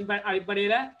விடயங்களின்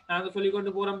அடிப்படையில நாங்க சொல்லிக்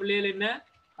கொண்டு போறோம் பிள்ளைகள் என்ன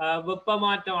வெப்ப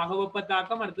மாற்றம் அகவெப்ப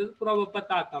தாக்கம், அடுத்தது புறவெப்ப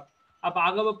தாக்கம். அப்ப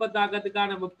அகவெப்ப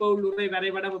தாக்கத்துக்கான வெப்ப உள்ளுறை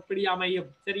வரைபடம் எப்படி அமையும்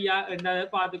சரியா என்றதை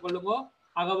பார்த்து கொள்ளுங்க.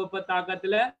 அகவெப்ப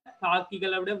தாக்கத்துல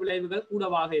தாக்கிகளை விட விளைவுகள்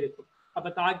கூடவாக இருக்கும்.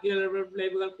 அப்ப தாக்கிகளை விட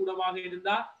விளைவுகள் கூடவாக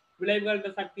இருந்தா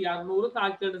விளைவுகள சக்தி 600,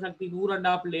 தாக்கிகள சக்தி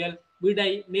 100 பிள்ளைகள்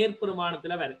விடை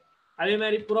நேர்பெருமானத்துல வரும். அதே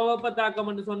மாதிரி புறவெப்ப தாக்கம்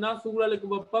என்று சொன்னா சூழலுக்கு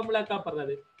வெப்பம்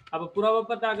இழக்கப்படுறது. அப்ப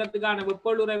புறவெப்ப தாக்கத்துக்கான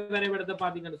வெப்பொள்ளுறை வரைபடத்தை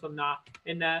பாத்தீங்கன்னு சொன்னா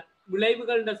என்ன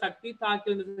விளைவுகள சக்தி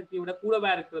தாக்கிகள சக்தியை விட கூடவா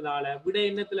இருக்கிறதால விடை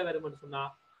என்னத்துல வரும்னு சொன்னா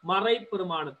மறை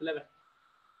பெருமானத்துல வரும்.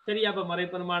 சரி அப்ப மறை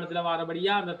பெருமானத்துல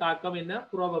வாரபடியா அந்த தாக்கம் என்ன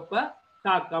புறவெப்ப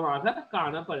தாக்கமாக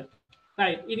காணப்படும்.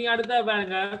 இனி அடுத்த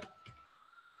பாருங்க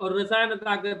ஒரு ரசாயன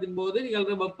தாக்கத்தின் போது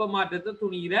நிகழ்ற வெப்ப மாற்றத்தை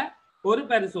துணிகிற ஒரு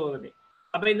பரிசோதனை.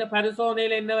 அப்ப இந்த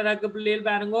பரிசோதனையில என்ன நடக்கு பிள்ளைகள்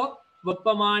பாருங்கோ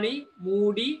வெப்பமானி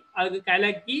மூடி அதுக்கு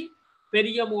கலக்கி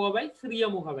பெரிய முகவை சிறிய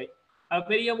முகவை.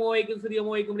 பெரிய முகவைக்கும் சிறிய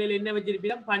முகவைக்கும் இடையில என்ன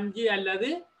வச்சிருப்பினோம் பஞ்சு அல்லது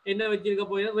என்ன வச்சிருக்க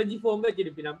போயிடும் ரெஜிஃபோம்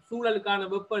வச்சிருப்பினோம். சூழலுக்கான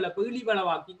வெப்ப இழப்பு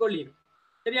இழிவளவாக்கி கொள்ளிடும்.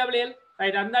 சரியா பிள்ளைகள்?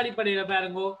 ரைட். அந்த அடிப்படையில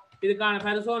பாருங்கோ இதுக்கான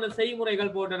பரிசோதனை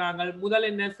செய்முறைகள் போட்ட நாங்கள் முதல்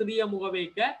என்ன சிறிய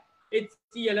முகவைக்க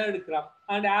HCl எடுக்கிறோம்.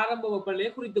 அந்த ஆரம்ப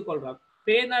வெப்பநிலையை குறித்துக் கொள்றோம்.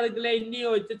 பேனதுக்குள்ள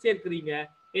NaOH சேர்க்கிறீங்க.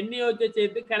 NaOH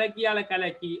சேர்த்து கலக்கியால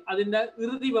கலக்கி அதுல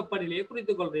இறுதி வெப்பநிலையை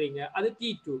குறித்துக் கொள்றீங்க. அது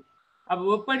T2. அப்ப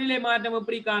வெப்பநிலை மாற்றம்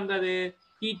எப்படி காண்றது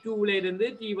T2ல இருந்து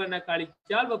T1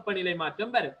 கழிச்சால் வெப்பநிலை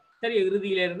மாற்றம் வரும். சரி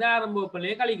இறுதியில இருந்து ஆரம்ப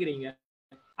வெப்பநிலையை கழிக்கிறீங்க.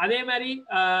 அதே மாதிரி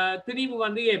திணிவு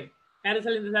வந்து M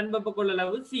கரைசல் இந்த தன்வெப்ப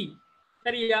கொள்ளளவு C.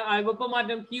 சரியா? வெப்ப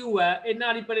மாற்றம் Q என்ன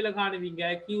அடிப்படையில காணுவீங்க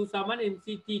Q சமன்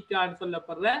mc(θ)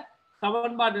 சொல்லப்படுற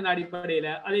சமன்பாட்டின் அடிப்படையில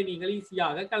அதை நீங்கள்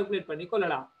ஈஸியாக கால்குலேட் பண்ணி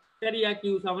கொள்ளலாம். சரியா?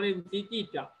 Q சமன்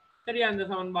mc(θ). சரியா? அந்த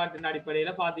சமன்பாட்டின்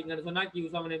அடிப்படையில பாத்தீங்கன்னு சொன்னா Q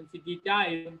சமன் mc(θ)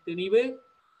 திணிவு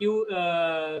Q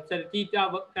சரி தீட்டா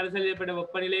கரைசல் ஏற்பட்ட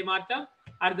வெப்பநிலை மாற்றம்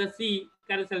அடுத்த C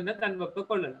கரைசல் தன்வெப்ப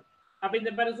கொள்ளளவு. அப்ப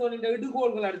இந்த பரிசோதனை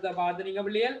இடுகோள்கள் அடுத்த பார்த்து நீங்க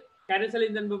பிள்ளைகள்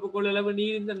கரைசலின் தன்வெப்ப கொள்ளளவு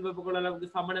நீரின் தன்வெப்ப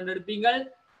கொள்ளளவுக்கு சமன் எடுப்பீங்கள்.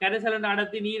 கரைசல்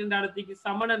அடர்த்தி நீரின் அடர்த்திக்கு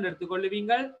சமன் எடுத்துக்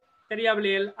கொள்ளுவீங்கள். சரியா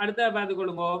பிள்ளைகள்? அடுத்த பார்த்து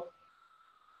கொள்ளுங்க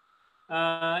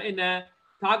என்ன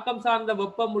தாக்கம் சார்ந்த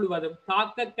வெப்பம் முழுவதும்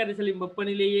தாக்க கரைசலின்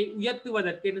வெப்பநிலையை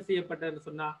உயர்த்துவதற்கு என்ன செய்யப்பட்டதுன்னு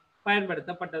சொன்னா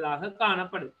பயன்படுத்தப்பட்டதாக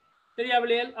காணப்படுது. சரியா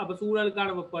பிள்ளைகள்? அப்ப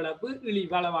சூழலுக்கான வெப்ப இழப்பு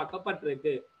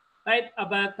இழிவளவாக்கப்பட்டிருக்கு. ரைட்.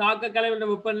 அப்ப தாக்க கலவையோட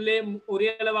வெப்பநிலை ஒரே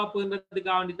அளவா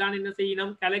போன்றதுக்காக வேண்டித்தான் என்ன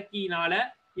செய்யணும் கலக்கினால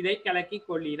இதை கலக்கி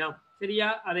கொள்ளினோம். சரியா?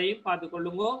 அதையும் பார்த்து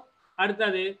கொள்ளுங்க.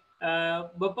 அடுத்தது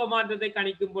வெப்ப மாற்றத்தை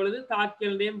கணிக்கும் பொழுது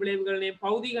தாக்கியலையும் விளைவுகளையும்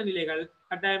பௌதிக நிலைகள்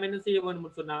கட்டாயம் என்ன செய்ய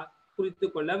வேண்டும் சொன்னா குறித்து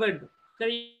கொள்ள வேண்டும்.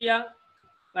 சரியா?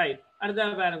 ரைட். அடுத்த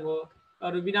பாருங்க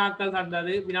ஒரு வினாக்கள்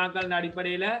சார்ந்தது. வினாக்கள்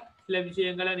அடிப்படையில சில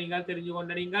விஷயங்களை நீங்கள் தெரிஞ்சு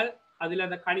கொண்ட நீங்கள் அதுல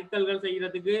அந்த கணித்தல்கள்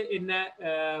செய்யறதுக்கு என்ன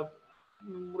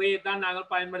முறையை தான்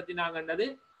நாங்கள் பயன்படுத்தினாங்கன்றது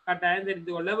கட்டாயம்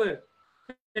தெரிந்து கொள்ள வேண்டும்.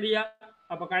 சரியா?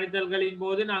 அப்ப கணித்தல்களின்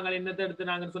போது நாங்கள் என்னத்தை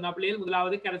எடுத்துனாங்கன்னு சொன்ன பிள்ளைகள்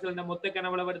முதலாவது கரைசலின் மொத்த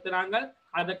கனவளவு எடுத்துனாங்க.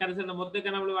 அந்த கரைசலின் மொத்த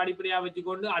கனவளவு அடிப்படையாக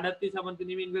வச்சுக்கொண்டு அடர்த்தி சமன்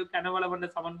திணிவின்கள் கனவளவு என்ற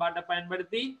சமன்பாட்டை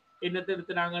பயன்படுத்தி என்னத்தை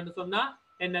எடுத்துனாங்கன்னு சொன்னா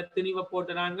என்ன திணிவை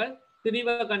போட்டு நாங்கள்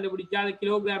திணிவை கண்டுபிடிச்சா அது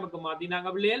கிலோகிராமுக்கு மாத்தினாங்க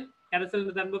பிள்ளைகள்.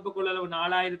 கரைசலின் தன்வெப்ப கொள்ளளவு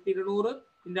 4200.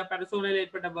 இந்த பரிசோதனையில்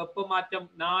ஏற்பட்ட வெப்ப மாற்றம்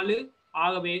 4.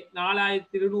 ஆகவே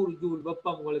 4200 ஜூல்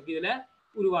வெப்பம் உங்களுக்கு இதுல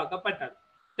உருவாக்கப்பட்டது.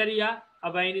 சரியா?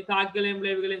 அப்ப இனி தாக்கிகளின்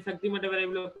விளைவுகளின் சக்தி மட்ட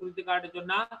விளைவுகளை குறித்து காட்ட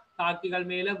சொன்னா தாக்கிகள்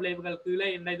மேல விளைவுகள் கீழே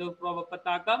என்ன இது ஒரு வெப்ப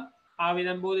தாக்கம்.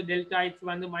 இதன் போது டெல்டா எக்ஸ்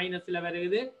வந்து மைனஸ்ல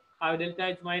வருகிறது. டெல்டா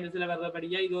எக்ஸ் மைனஸ்ல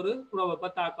வர்றபடியா இது ஒரு வெப்ப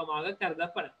தாக்கமாக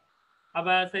கருதப்படும். அப்ப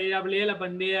சரியா பிள்ளைகள், அப்ப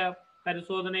இந்திய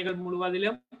பரிசோதனைகள்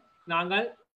முழுவதிலும் நாங்கள்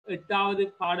 8வது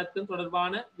பாடத்தின்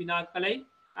தொடர்பான வினாக்களை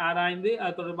ஆராய்ந்து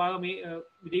அது தொடர்பாக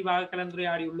விரிவாக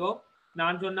கலந்துரையாடியுள்ளோம்.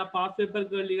 நான் சொன்ன பாஸ் பேப்பர்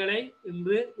கேள்விகளை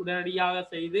இன்று உடனடியாக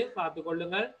செய்து பார்த்துக்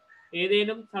கொள்ளுங்கள்.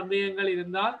 ஏதேனும் சந்தேகங்கள்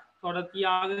இருந்தால்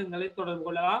தொடர்ச்சியாக எங்களை தொடர்பு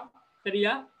கொள்ளலாம்.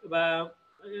 சரியா?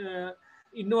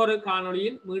 இன்னொரு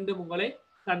காணொளியில் மீண்டும் உங்களை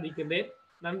சந்திக்கின்றேன்.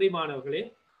 நன்றி மாணவர்களே.